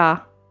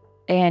 Yeah.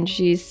 And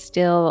she's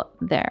still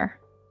there.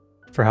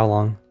 For how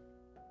long?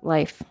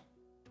 Life.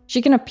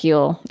 She can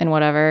appeal and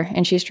whatever.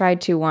 And she's tried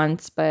to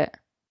once, but.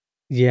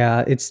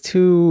 Yeah, it's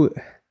too.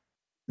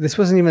 This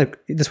wasn't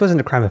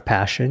a crime of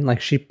passion. Like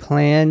she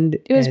planned.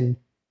 It was, and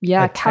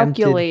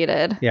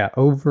calculated. Yeah,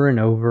 over and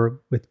over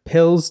with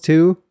pills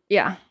too.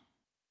 Yeah.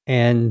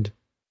 And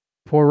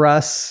poor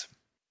Russ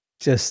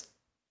just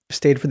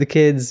stayed for the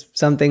kids,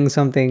 something.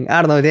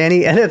 I don't know,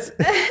 Danny. And it's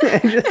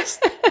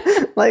just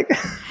like.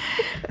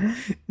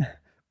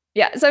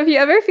 Yeah. So if you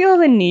ever feel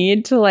the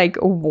need to like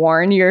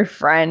warn your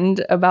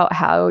friend about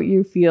how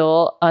you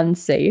feel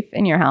unsafe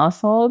in your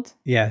household.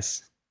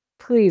 Yes.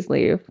 Please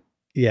leave.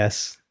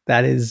 Yes.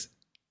 That is,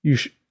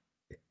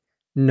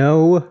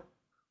 no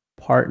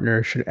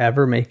partner should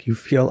ever make you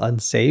feel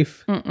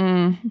unsafe.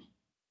 Mm-mm.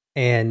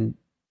 And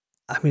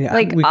I mean,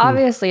 like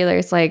obviously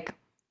there's like,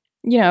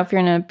 if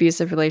you're in an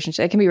abusive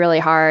relationship, it can be really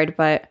hard,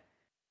 but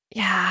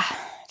yeah,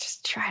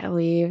 just try to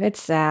leave.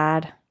 It's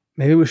sad.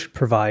 Maybe we should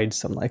provide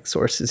some like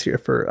sources here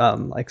for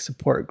like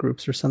support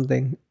groups or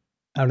something.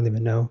 I don't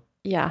even know.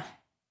 Yeah.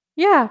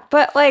 Yeah.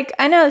 But like,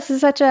 I know this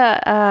is such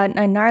a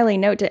gnarly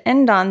note to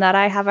end on that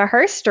I have a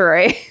her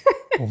story.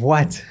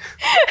 What?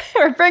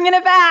 We're bringing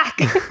it back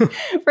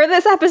for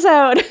this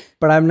episode.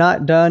 But I'm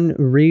not done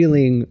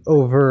reeling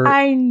over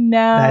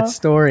that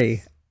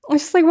story.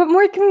 It's just like, what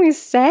more can we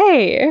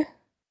say?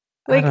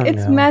 Like,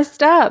 it's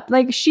messed up.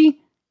 Like,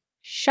 she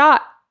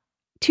shot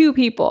 2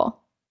 people.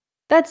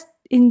 That's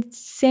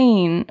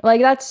insane.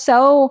 Like, that's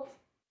so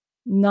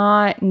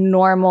not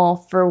normal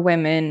for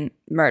women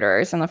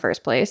murderers in the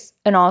first place.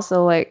 And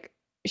also, like,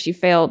 she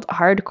failed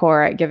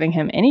hardcore at giving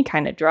him any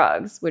kind of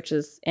drugs, which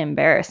is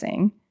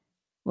embarrassing.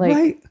 Like,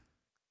 right?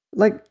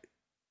 Like,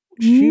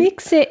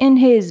 mix it in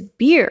his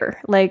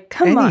beer. Like,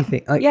 come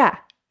anything. on. Like, yeah.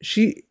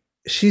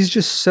 She's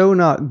just so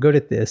not good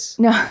at this.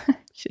 No,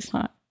 she's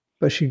not.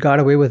 But she got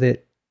away with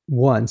it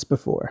once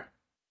before.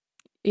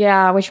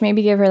 Yeah, which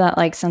maybe gave her that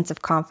like sense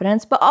of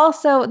confidence. But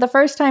also the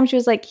first time she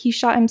was like, he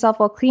shot himself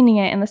while cleaning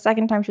it. And the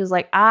second time she was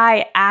like,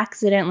 I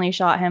accidentally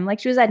shot him. Like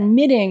she was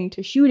admitting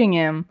to shooting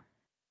him.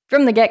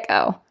 from the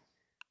get-go.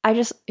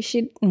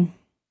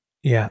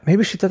 Yeah,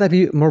 maybe she thought that'd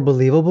be more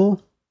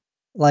believable.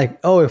 Like,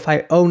 oh, if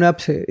I own up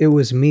to it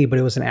was me, but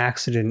it was an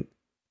accident,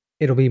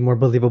 it'll be more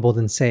believable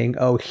than saying,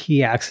 oh,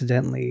 he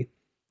accidentally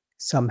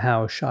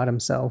somehow shot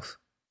himself.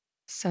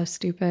 So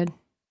stupid.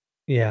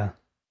 Yeah.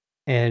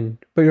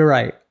 But you're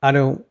right. I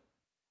don't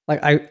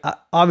like, I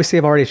obviously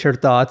I've already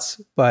shared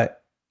thoughts,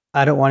 but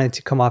I don't want it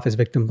to come off as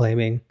victim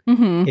blaming.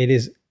 Mm-hmm.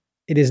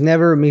 It is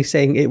never me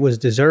saying it was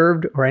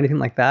deserved or anything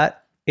like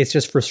that. It's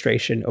just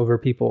frustration over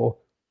people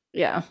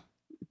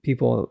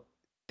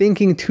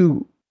thinking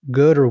too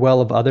good or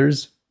well of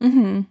others.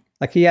 Mm-hmm.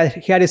 Like he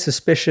had his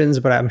suspicions,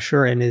 but I'm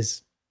sure in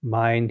his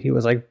mind he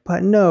was like,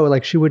 but no,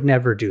 like she would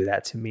never do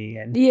that to me.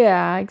 And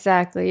Yeah,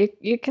 exactly.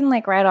 You can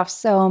like write off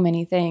so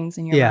many things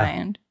in your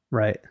mind.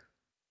 Right.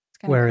 It's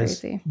kind of Whereas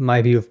crazy.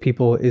 my view of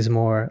people is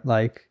more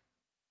like,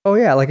 oh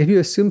yeah, like if you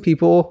assume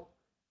people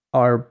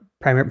are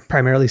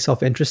primarily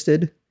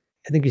self-interested,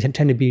 I think you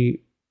tend to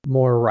be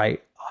more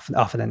right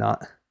often than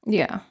not.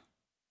 Yeah,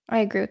 I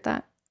agree with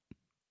that.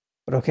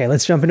 But okay,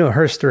 let's jump into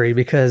her story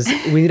because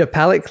we need a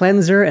palate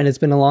cleanser, and it's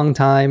been a long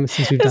time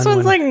since we've This done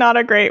one's one. like not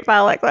a great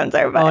palate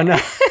cleanser, but Oh no!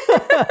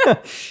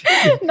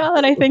 now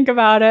that I think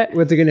about it.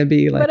 What's it gonna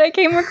be like? But I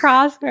came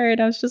across her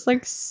and I was just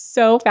like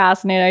so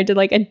fascinated. I did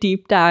like a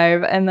deep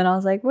dive and then I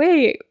was like,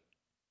 wait,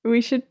 we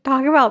should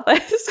talk about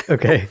this.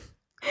 Okay.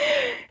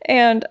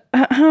 And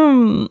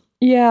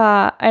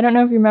yeah, I don't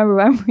know if you remember,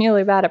 but I'm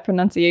really bad at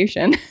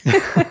pronunciation.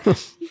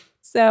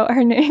 So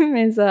her name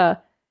is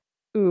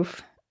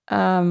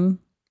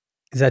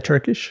Is that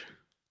Turkish?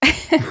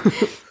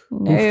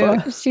 No,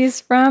 she's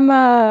from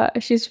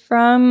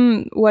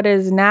what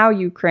is now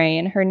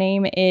Ukraine. Her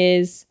name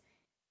is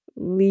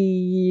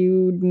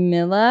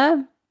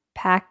Lyudmila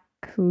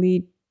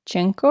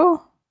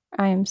Paklichenko.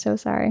 I am so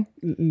sorry.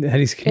 How do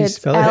you It's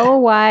spell it?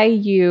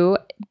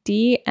 Lyudmila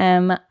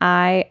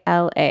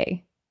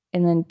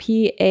and then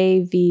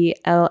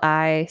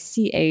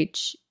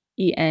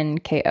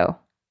Pavlichenko.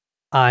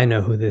 I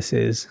know who this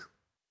is.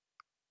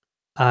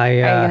 Are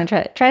you gonna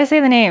try to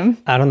say the name?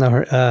 I don't know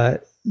her.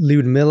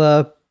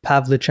 Lyudmila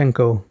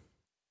Pavlichenko,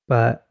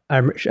 but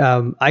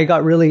I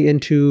got really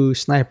into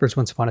snipers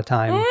once upon a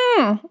time.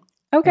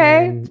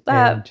 Okay.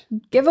 And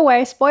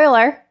Giveaway,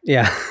 spoiler.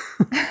 yeah.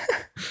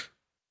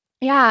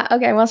 Yeah,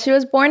 okay. Well, she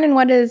was born in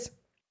what is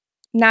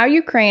now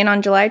Ukraine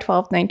on July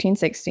 12th,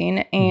 1916.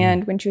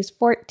 And when she was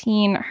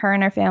 14, her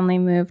and her family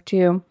moved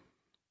to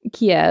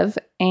Kiev.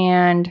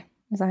 And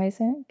is that how you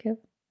say it? Kiev?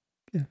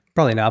 Yeah,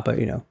 probably not, but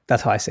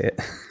that's how I say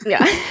it.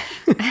 Yeah.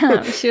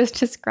 She was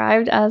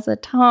described as a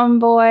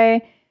tomboy.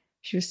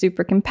 She was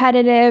super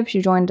competitive.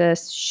 She joined a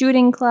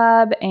shooting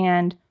club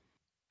and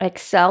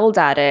excelled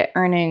at it,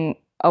 earning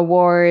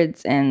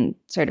awards and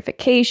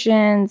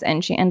certifications.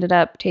 And she ended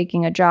up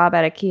taking a job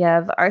at a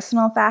Kiev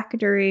arsenal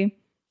factory.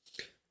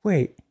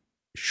 Wait,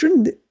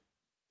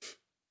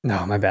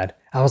 no, my bad.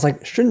 I was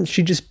like, shouldn't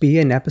she just be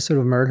an episode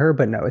of Murder?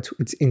 But no,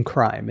 it's in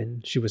crime,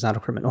 and she was not a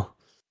criminal.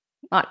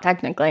 Not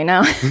technically,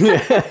 no.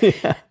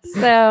 Yeah.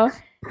 So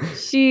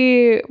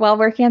she, while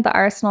working at the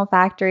arsenal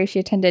factory, she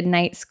attended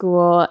night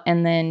school,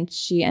 and then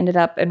she ended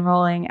up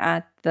enrolling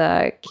at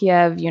the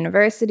Kiev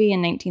University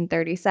in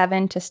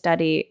 1937 to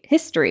study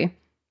history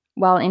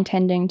while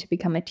intending to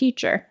become a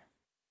teacher.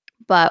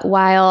 But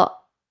while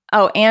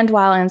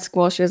in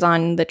school, she was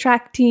on the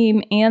track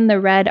team and the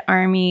Red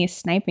Army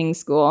sniping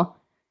school.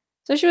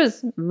 So she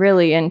was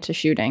really into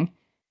shooting.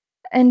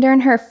 And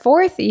during her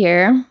 4th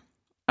year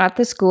at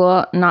the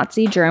school,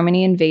 Nazi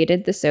Germany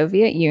invaded the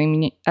Soviet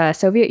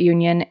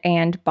Union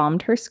and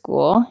bombed her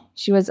school.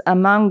 She was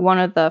among one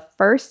of the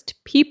first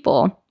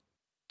people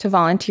to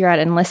volunteer at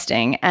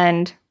enlisting.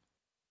 And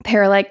they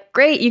were like,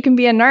 great, you can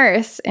be a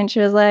nurse. And she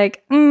was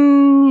like,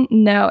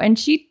 no. And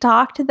she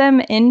talked them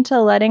into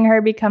letting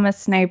her become a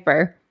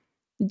sniper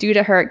due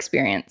to her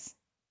experience.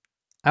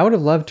 I would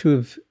have loved to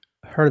have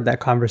heard that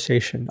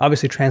conversation,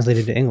 obviously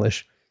translated to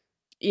English.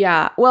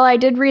 Yeah. Well, I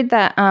did read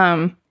that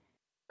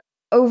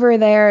over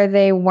there,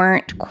 they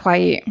weren't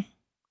quite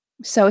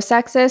so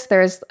sexist.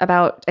 There's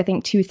about, I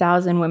think,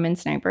 2,000 women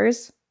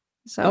snipers.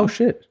 So, Oh,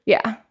 shit.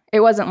 yeah. It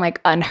wasn't like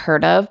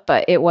unheard of,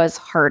 but it was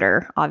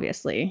harder,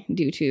 obviously,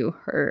 due to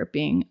her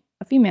being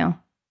a female.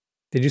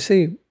 Did you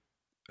say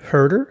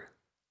herder?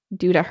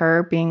 Due to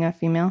her being a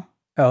female.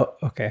 Oh,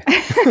 okay.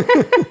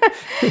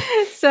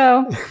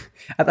 So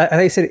I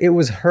thought you said it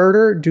was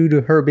herder due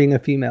to her being a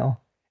female.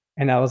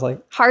 And I was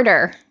like,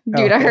 harder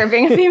due to okay. her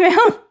being a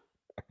female.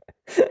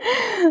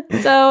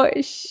 So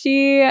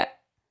she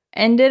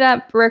ended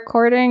up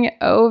recording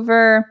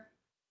over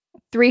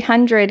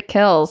 300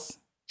 kills.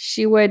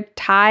 She would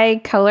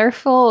tie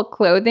colorful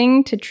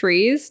clothing to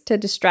trees to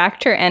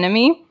distract her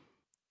enemy.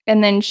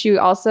 And then she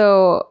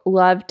also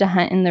loved to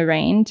hunt in the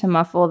rain to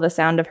muffle the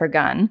sound of her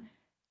gun.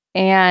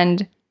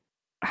 And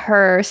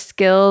her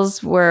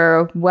skills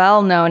were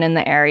well known in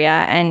the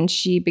area, and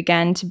she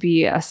began to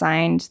be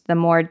assigned the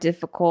more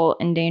difficult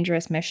and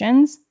dangerous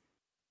missions.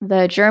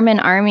 The German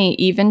army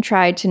even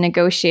tried to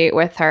negotiate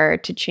with her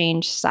to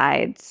change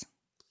sides.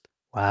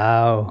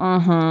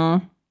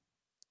 wow.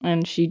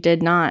 And she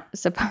did not.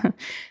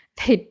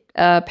 They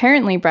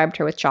apparently bribed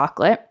her with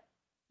chocolate,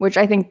 which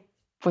I think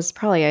was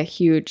probably a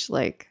huge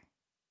like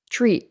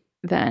treat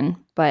then,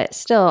 but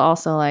still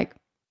also like.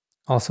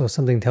 Also,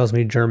 something tells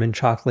me German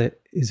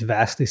chocolate is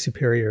vastly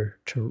superior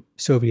to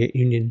Soviet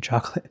Union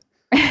chocolate.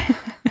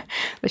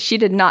 But she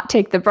did not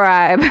take the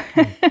bribe.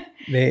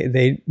 They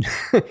they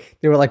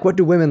were like, "What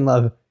do women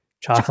love?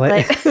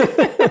 Chocolate."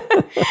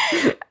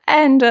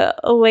 And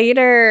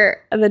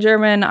later, the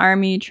German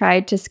army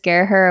tried to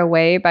scare her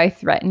away by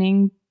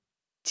threatening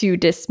to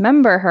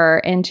dismember her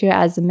into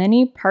as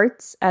many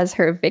parts as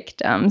her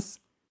victims.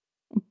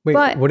 Wait,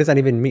 But- what does that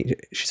even mean?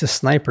 She's a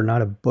sniper,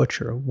 not a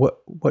butcher.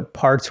 What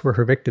parts were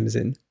her victims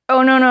in?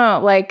 Oh,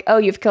 no. Like, oh,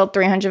 you've killed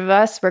 300 of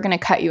us. We're going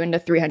to cut you into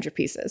 300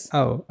 pieces.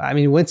 Oh, I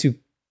mean, once you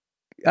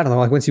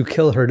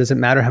kill her, does it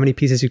matter how many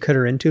pieces you cut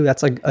her into?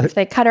 That's like, If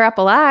they cut her up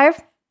alive,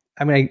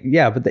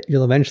 but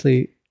you'll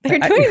eventually. they're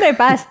doing their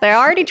best. They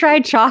already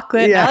tried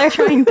chocolate. Yeah. Now they're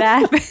trying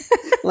death.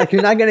 Like,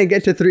 you're not going to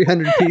get to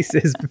 300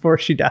 pieces before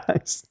she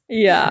dies.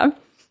 Yeah.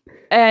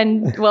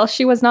 And well,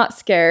 she was not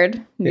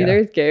scared. Neither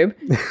is Gabe.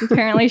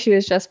 Apparently, she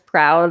was just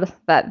proud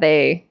that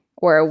they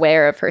were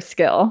aware of her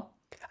skill.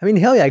 I mean,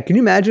 hell yeah. Can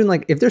you imagine,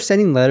 like, if they're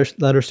sending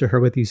letters to her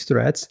with these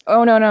threats?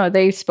 Oh, no.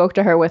 They spoke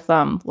to her with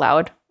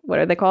loud. What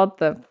are they called?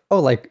 The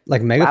Like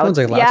megaphones, louds?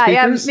 like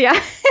loudspeakers?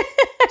 Yeah.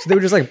 So they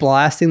were just like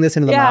blasting this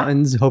into the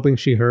mountains, hoping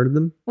she heard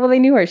them. Well, they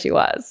knew where she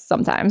was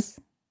sometimes.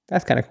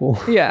 That's kind of cool.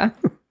 Yeah.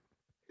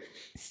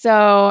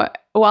 So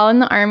while in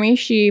the army,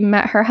 she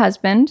met her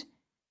husband.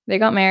 They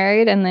got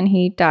married, and then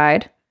he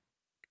died.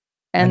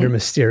 Under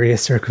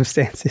mysterious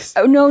circumstances.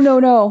 Oh,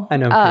 no. I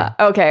know.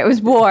 Okay, it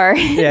was war.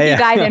 Yeah. He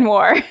died in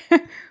war.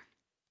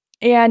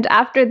 And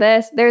after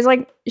this,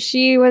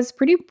 she was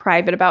pretty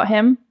private about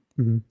him.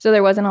 Mm-hmm. So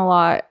there wasn't a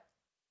lot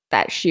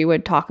that she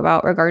would talk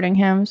about regarding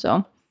him.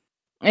 So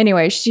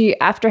anyway,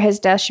 after his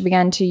death, she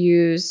began to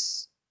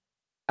use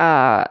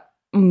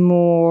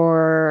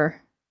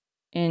more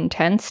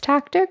intense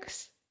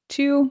tactics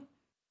to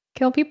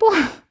kill people.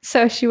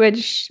 So she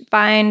would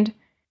find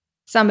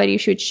somebody,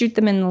 she would shoot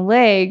them in the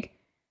leg,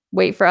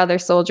 wait for other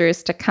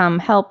soldiers to come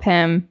help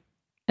him,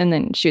 and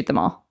then shoot them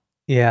all.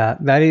 Yeah,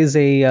 that is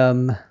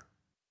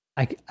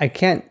I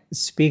can't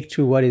speak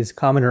to what is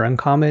common or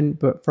uncommon,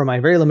 but from my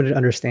very limited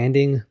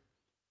understanding,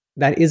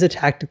 that is a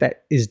tactic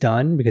that is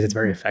done because it's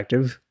very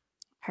effective.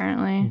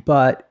 Apparently.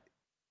 But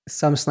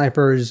some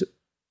snipers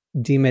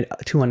deem it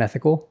too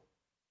unethical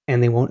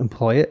and they won't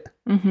employ it.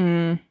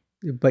 Mm-hmm.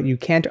 But you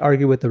can't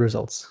argue with the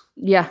results.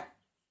 Yeah,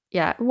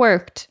 it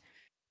worked.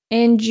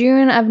 In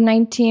June of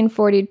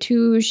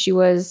 1942, she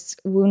was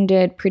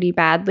wounded pretty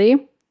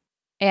badly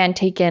and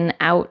taken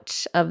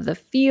out of the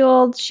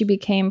field. She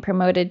became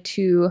promoted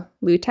to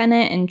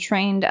lieutenant and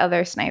trained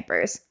other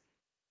snipers.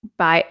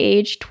 By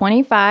age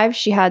 25,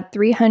 she had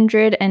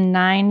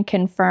 309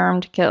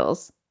 confirmed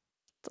kills.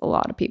 It's a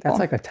lot of people. That's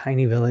like a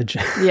tiny village.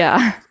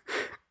 Yeah.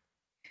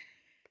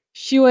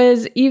 She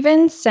was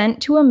even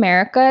sent to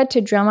America to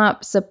drum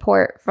up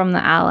support from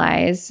the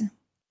Allies.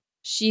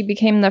 She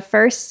became the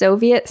first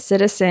Soviet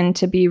citizen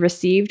to be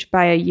received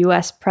by a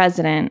U.S.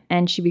 president,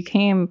 and she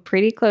became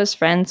pretty close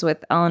friends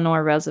with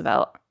Eleanor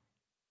Roosevelt.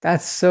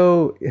 That's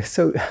so.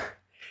 Do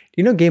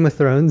you know Game of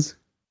Thrones?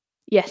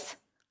 Yes.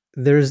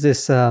 There's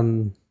this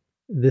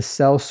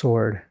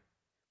sellsword,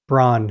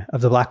 Bronn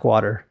of the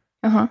Blackwater.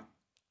 Uh-huh.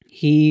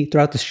 He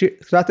throughout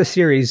the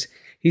series,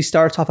 he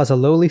starts off as a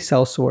lowly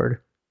sellsword,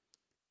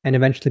 and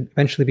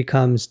eventually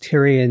becomes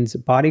Tyrion's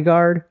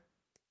bodyguard,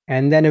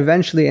 and then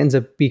eventually ends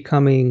up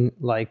becoming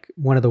like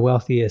one of the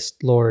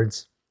wealthiest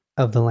lords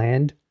of the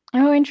land.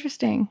 Oh,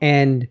 interesting.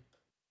 And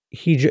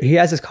he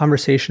has this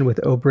conversation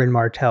with Oberyn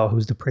Martell,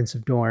 who's the Prince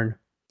of Dorne,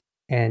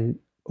 and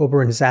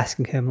Oberyn is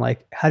asking him,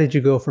 like, how did you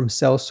go from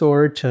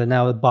sellsword to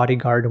now a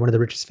bodyguard to one of the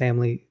richest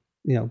families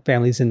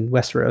in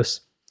Westeros?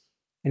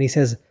 And he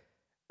says,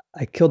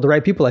 I killed the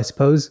right people, I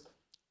suppose.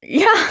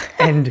 Yeah.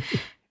 And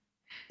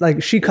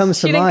like she comes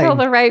to mind. She didn't kill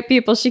the right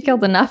people. She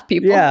killed enough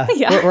people. Yeah.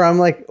 Where I'm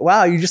like,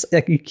 wow, you just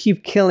like you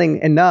keep killing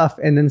enough,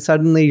 and then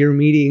suddenly you're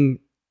meeting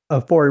a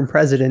foreign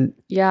president.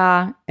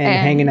 Yeah. And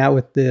hanging out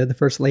with the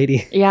first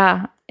lady.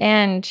 Yeah.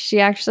 And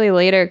she actually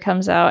later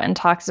comes out and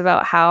talks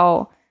about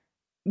how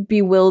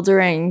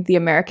bewildering the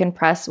American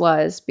press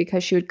was,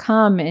 because she would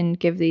come and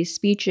give these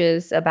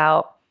speeches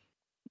about,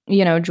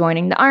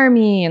 joining the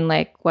army and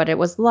like what it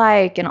was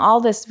like and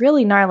all this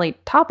really gnarly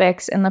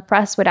topics. And the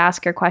press would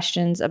ask her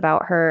questions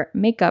about her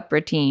makeup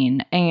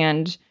routine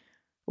and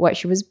what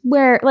she was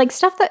wearing, like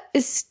stuff that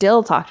is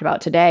still talked about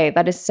today.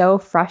 That is so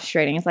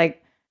frustrating. It's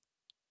like,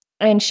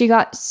 and she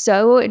got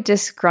so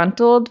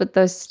disgruntled with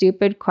those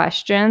stupid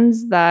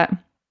questions that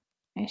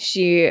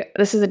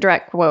this is a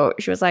direct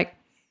quote. She was like,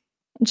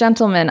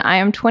 "Gentlemen, I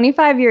am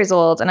 25 years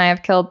old and I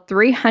have killed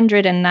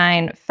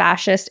 309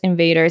 fascist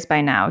invaders by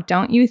now.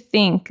 Don't you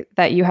think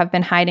that you have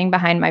been hiding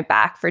behind my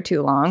back for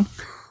too long?"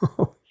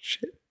 Oh,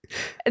 shit.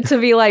 To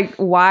be like,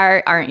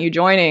 why aren't you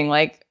joining?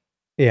 Like,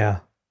 yeah.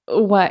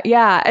 What?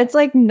 Yeah. It's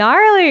like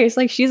gnarly. It's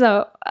like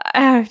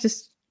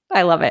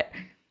I love it.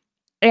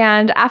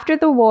 And after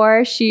the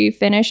war, she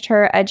finished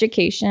her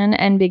education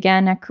and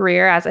began a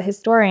career as a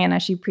historian,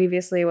 as she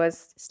previously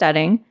was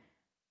studying.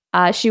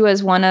 She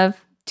was one of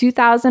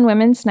 2,000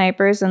 women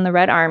snipers in the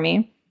Red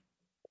Army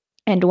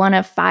and one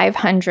of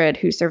 500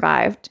 who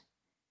survived.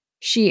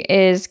 She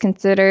is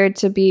considered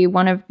to be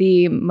one of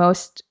the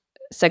most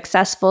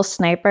successful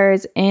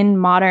snipers in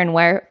modern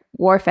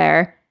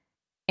warfare,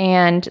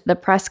 and the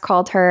press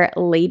called her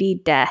Lady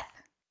Death.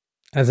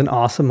 As an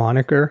awesome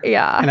moniker.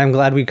 Yeah. And I'm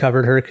glad we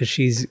covered her because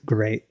she's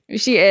great.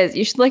 She is.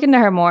 You should look into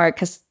her more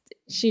because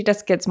she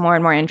just gets more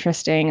and more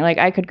interesting. Like,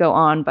 I could go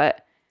on,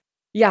 but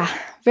yeah,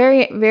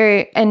 very,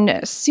 very, and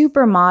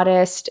super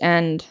modest.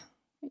 And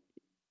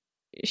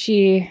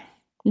she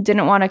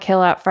didn't want to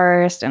kill at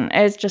first. And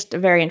it's just a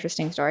very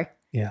interesting story.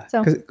 Yeah.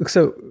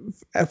 So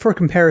For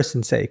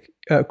comparison's sake,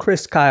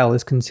 Chris Kyle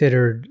is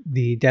considered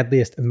the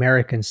deadliest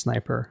American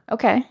sniper.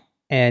 Okay.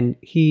 And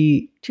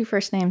he... 2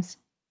 first names.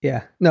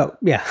 Yeah. No,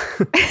 yeah.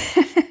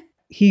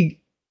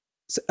 He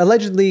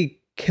allegedly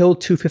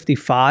killed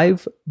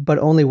 255, but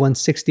only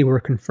 160 were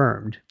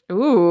confirmed.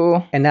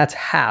 Ooh. And that's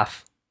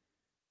half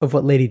of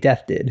what Lady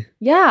Death did.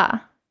 Yeah.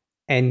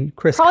 And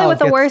Chris Probably Kyle with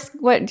the worst.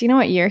 What do you know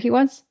what year he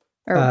was?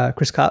 Or,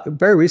 Chris Kyle,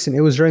 very recent.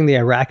 It was during the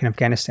Iraq and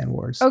Afghanistan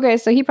wars. okay,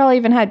 so he probably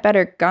even had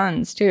better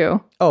guns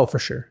too. Oh, for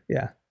sure.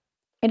 Yeah.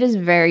 It is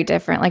very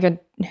different, like a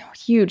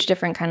huge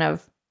different kind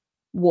of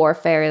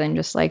warfare than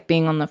just like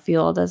being on the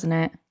field, isn't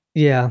it?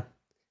 Yeah.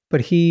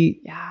 But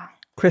Yeah.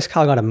 Chris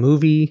Kyle got a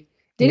movie.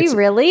 Did he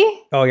really?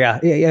 Oh, yeah.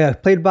 Yeah.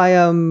 Played by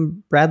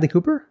Bradley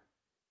Cooper.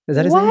 Is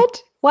that his name?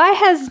 What? Why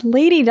has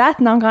Lady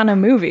Death not gotten a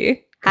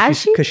movie? Has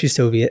she? Because she's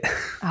Soviet.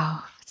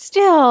 Oh,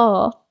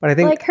 still. But I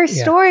think like her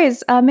story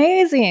is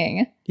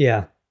amazing.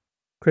 Yeah.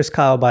 Chris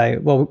Kyle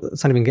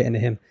let's not even get into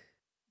him.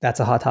 That's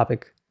a hot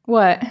topic.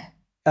 What?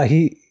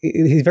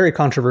 He's very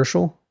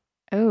controversial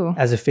Oh,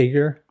 as a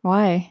figure.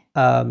 why?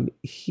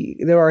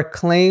 There are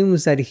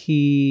claims that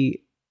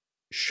he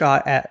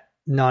shot at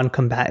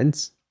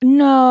non-combatants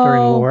No.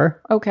 during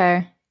war,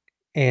 Okay.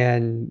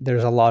 and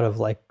there's a lot of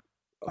like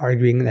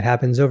arguing that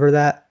happens over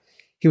that.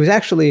 He was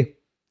actually,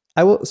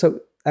 I will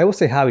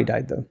say how he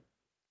died though.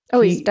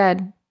 Oh, he's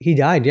dead. He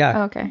died,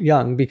 yeah, Okay.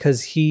 young,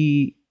 because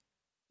he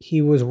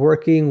was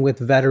working with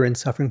veterans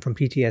suffering from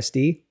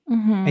PTSD,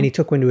 Mm-hmm. and he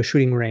took one to a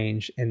shooting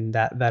range, and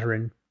that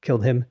veteran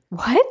killed him.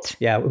 What?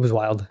 Yeah, it was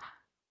wild.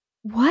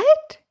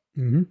 What?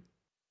 Mm-hmm.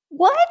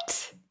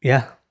 What?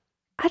 Yeah.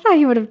 I thought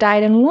he would have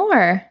died in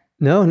war.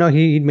 No,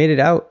 he made it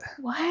out.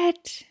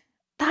 What?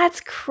 That's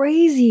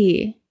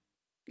crazy.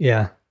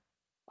 Yeah.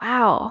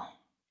 Wow.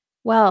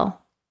 Well,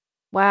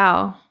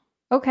 wow.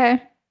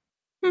 Okay.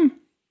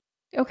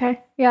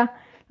 Okay. Yeah.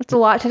 That's a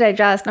lot to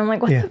digest. I'm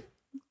like, what? Yeah.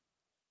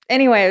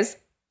 Anyways,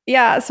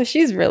 yeah. So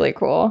she's really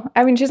cool.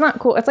 I mean, she's not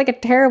cool. It's like a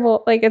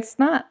terrible, like, it's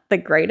not the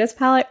greatest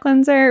palate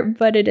cleanser,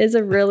 but it is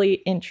a really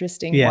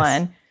interesting Yes.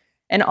 one.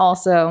 And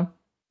also,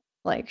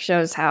 like,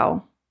 shows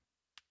how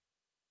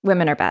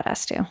women are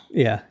badass too.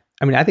 Yeah.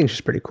 I mean, I think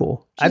she's pretty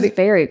cool. She's I think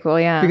very cool.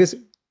 Yeah. because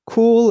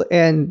cool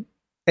and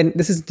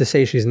this isn't to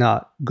say she's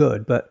not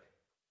good, but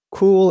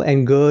cool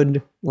and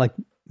good, like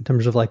in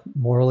terms of like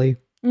morally,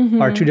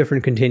 Mhm. are two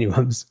different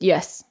continuums.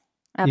 Yes.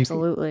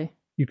 Absolutely.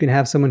 You can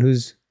have someone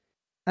who's,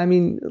 I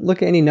mean,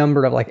 look at any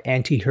number of like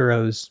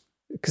anti-heroes,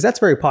 because that's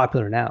very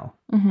popular now.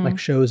 Mhm. Like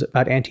shows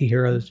about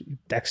anti-heroes,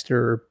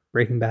 Dexter,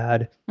 Breaking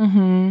Bad,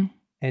 Mhm.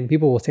 and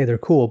people will say they're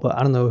cool, but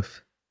I don't know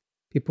if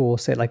people will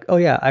say like, oh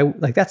yeah, I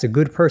like that's a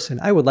good person.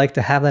 I would like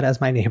to have that as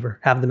my neighbor,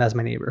 have them as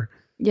my neighbor.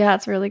 Yeah,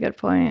 that's a really good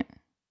point.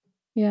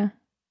 Yeah.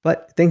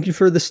 But thank you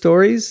for the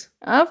stories.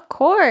 Of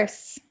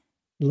course.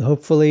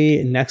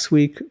 Hopefully next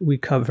week we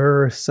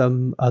cover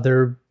some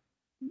other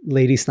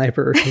lady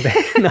sniper or something.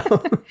 No.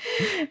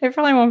 There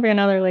probably won't be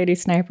another lady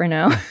sniper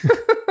now.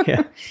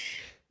 Yeah.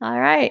 All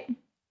right.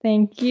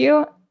 Thank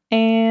you.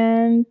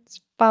 And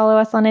follow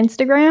us on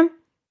Instagram.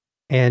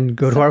 And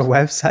go to our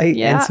website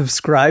Yeah. and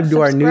subscribe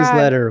to our Subscribe.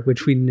 newsletter,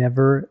 which we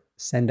never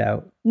send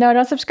out. No,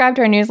 don't subscribe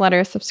to our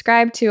newsletter.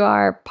 Subscribe to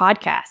our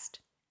podcast.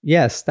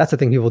 Yes, that's the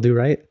thing people do,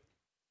 right?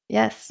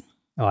 Yes.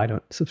 Oh, I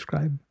don't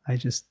subscribe.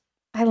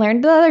 I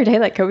learned the other day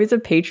that Kobe's a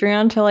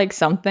Patreon to like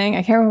something.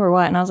 I can't remember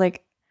what. And I was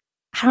like,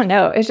 I don't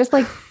know. It's just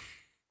like,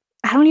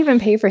 I don't even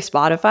pay for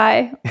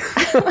Spotify.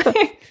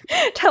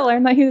 To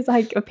learn that he was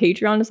like a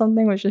Patreon to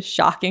something was just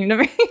shocking to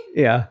me.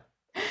 Yeah.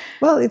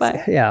 Well,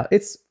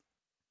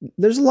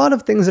 there's a lot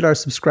of things that are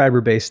subscriber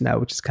based now,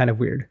 which is kind of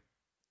weird.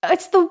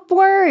 It's the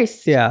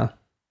worst. Yeah.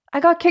 I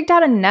got kicked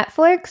out of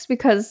Netflix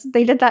because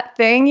they did that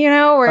thing,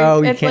 where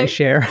Oh, you it's can't like,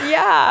 share.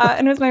 Yeah,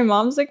 and it was my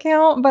mom's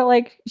account, but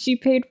like she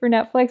paid for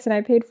Netflix and I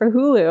paid for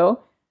Hulu.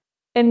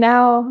 And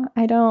now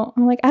I don't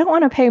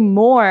want to pay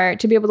more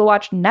to be able to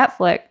watch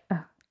Netflix. Ugh.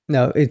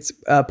 No, it's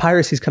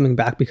piracy's coming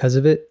back because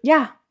of it.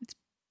 Yeah, it's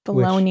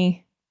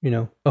baloney.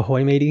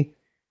 Ahoy matey.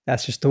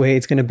 That's just the way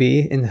it's going to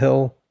be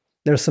until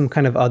there's some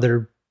kind of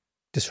other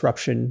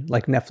disruption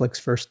like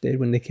Netflix first did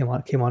when they came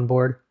on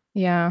board.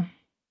 Yeah.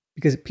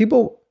 Because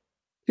people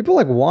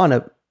like want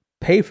to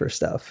pay for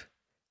stuff.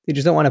 They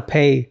just don't want to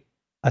pay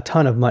a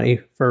ton of money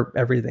for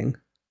everything.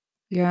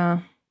 Yeah.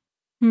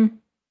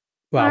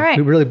 Wow, All right.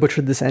 we really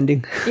butchered this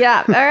ending.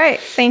 Yeah. All right.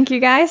 Thank you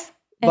guys.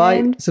 Bye.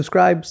 And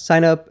Subscribe,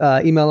 sign up,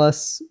 email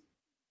us.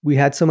 We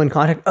had someone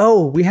contact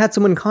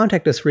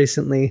us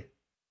recently.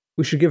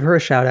 We should give her a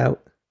shout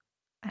out.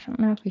 I don't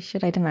know if we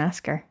should. I didn't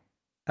ask her.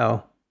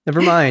 Oh,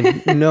 never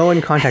mind. No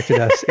one contacted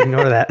us.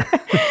 Ignore that.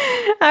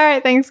 All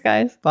right. Thanks,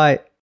 guys. Bye.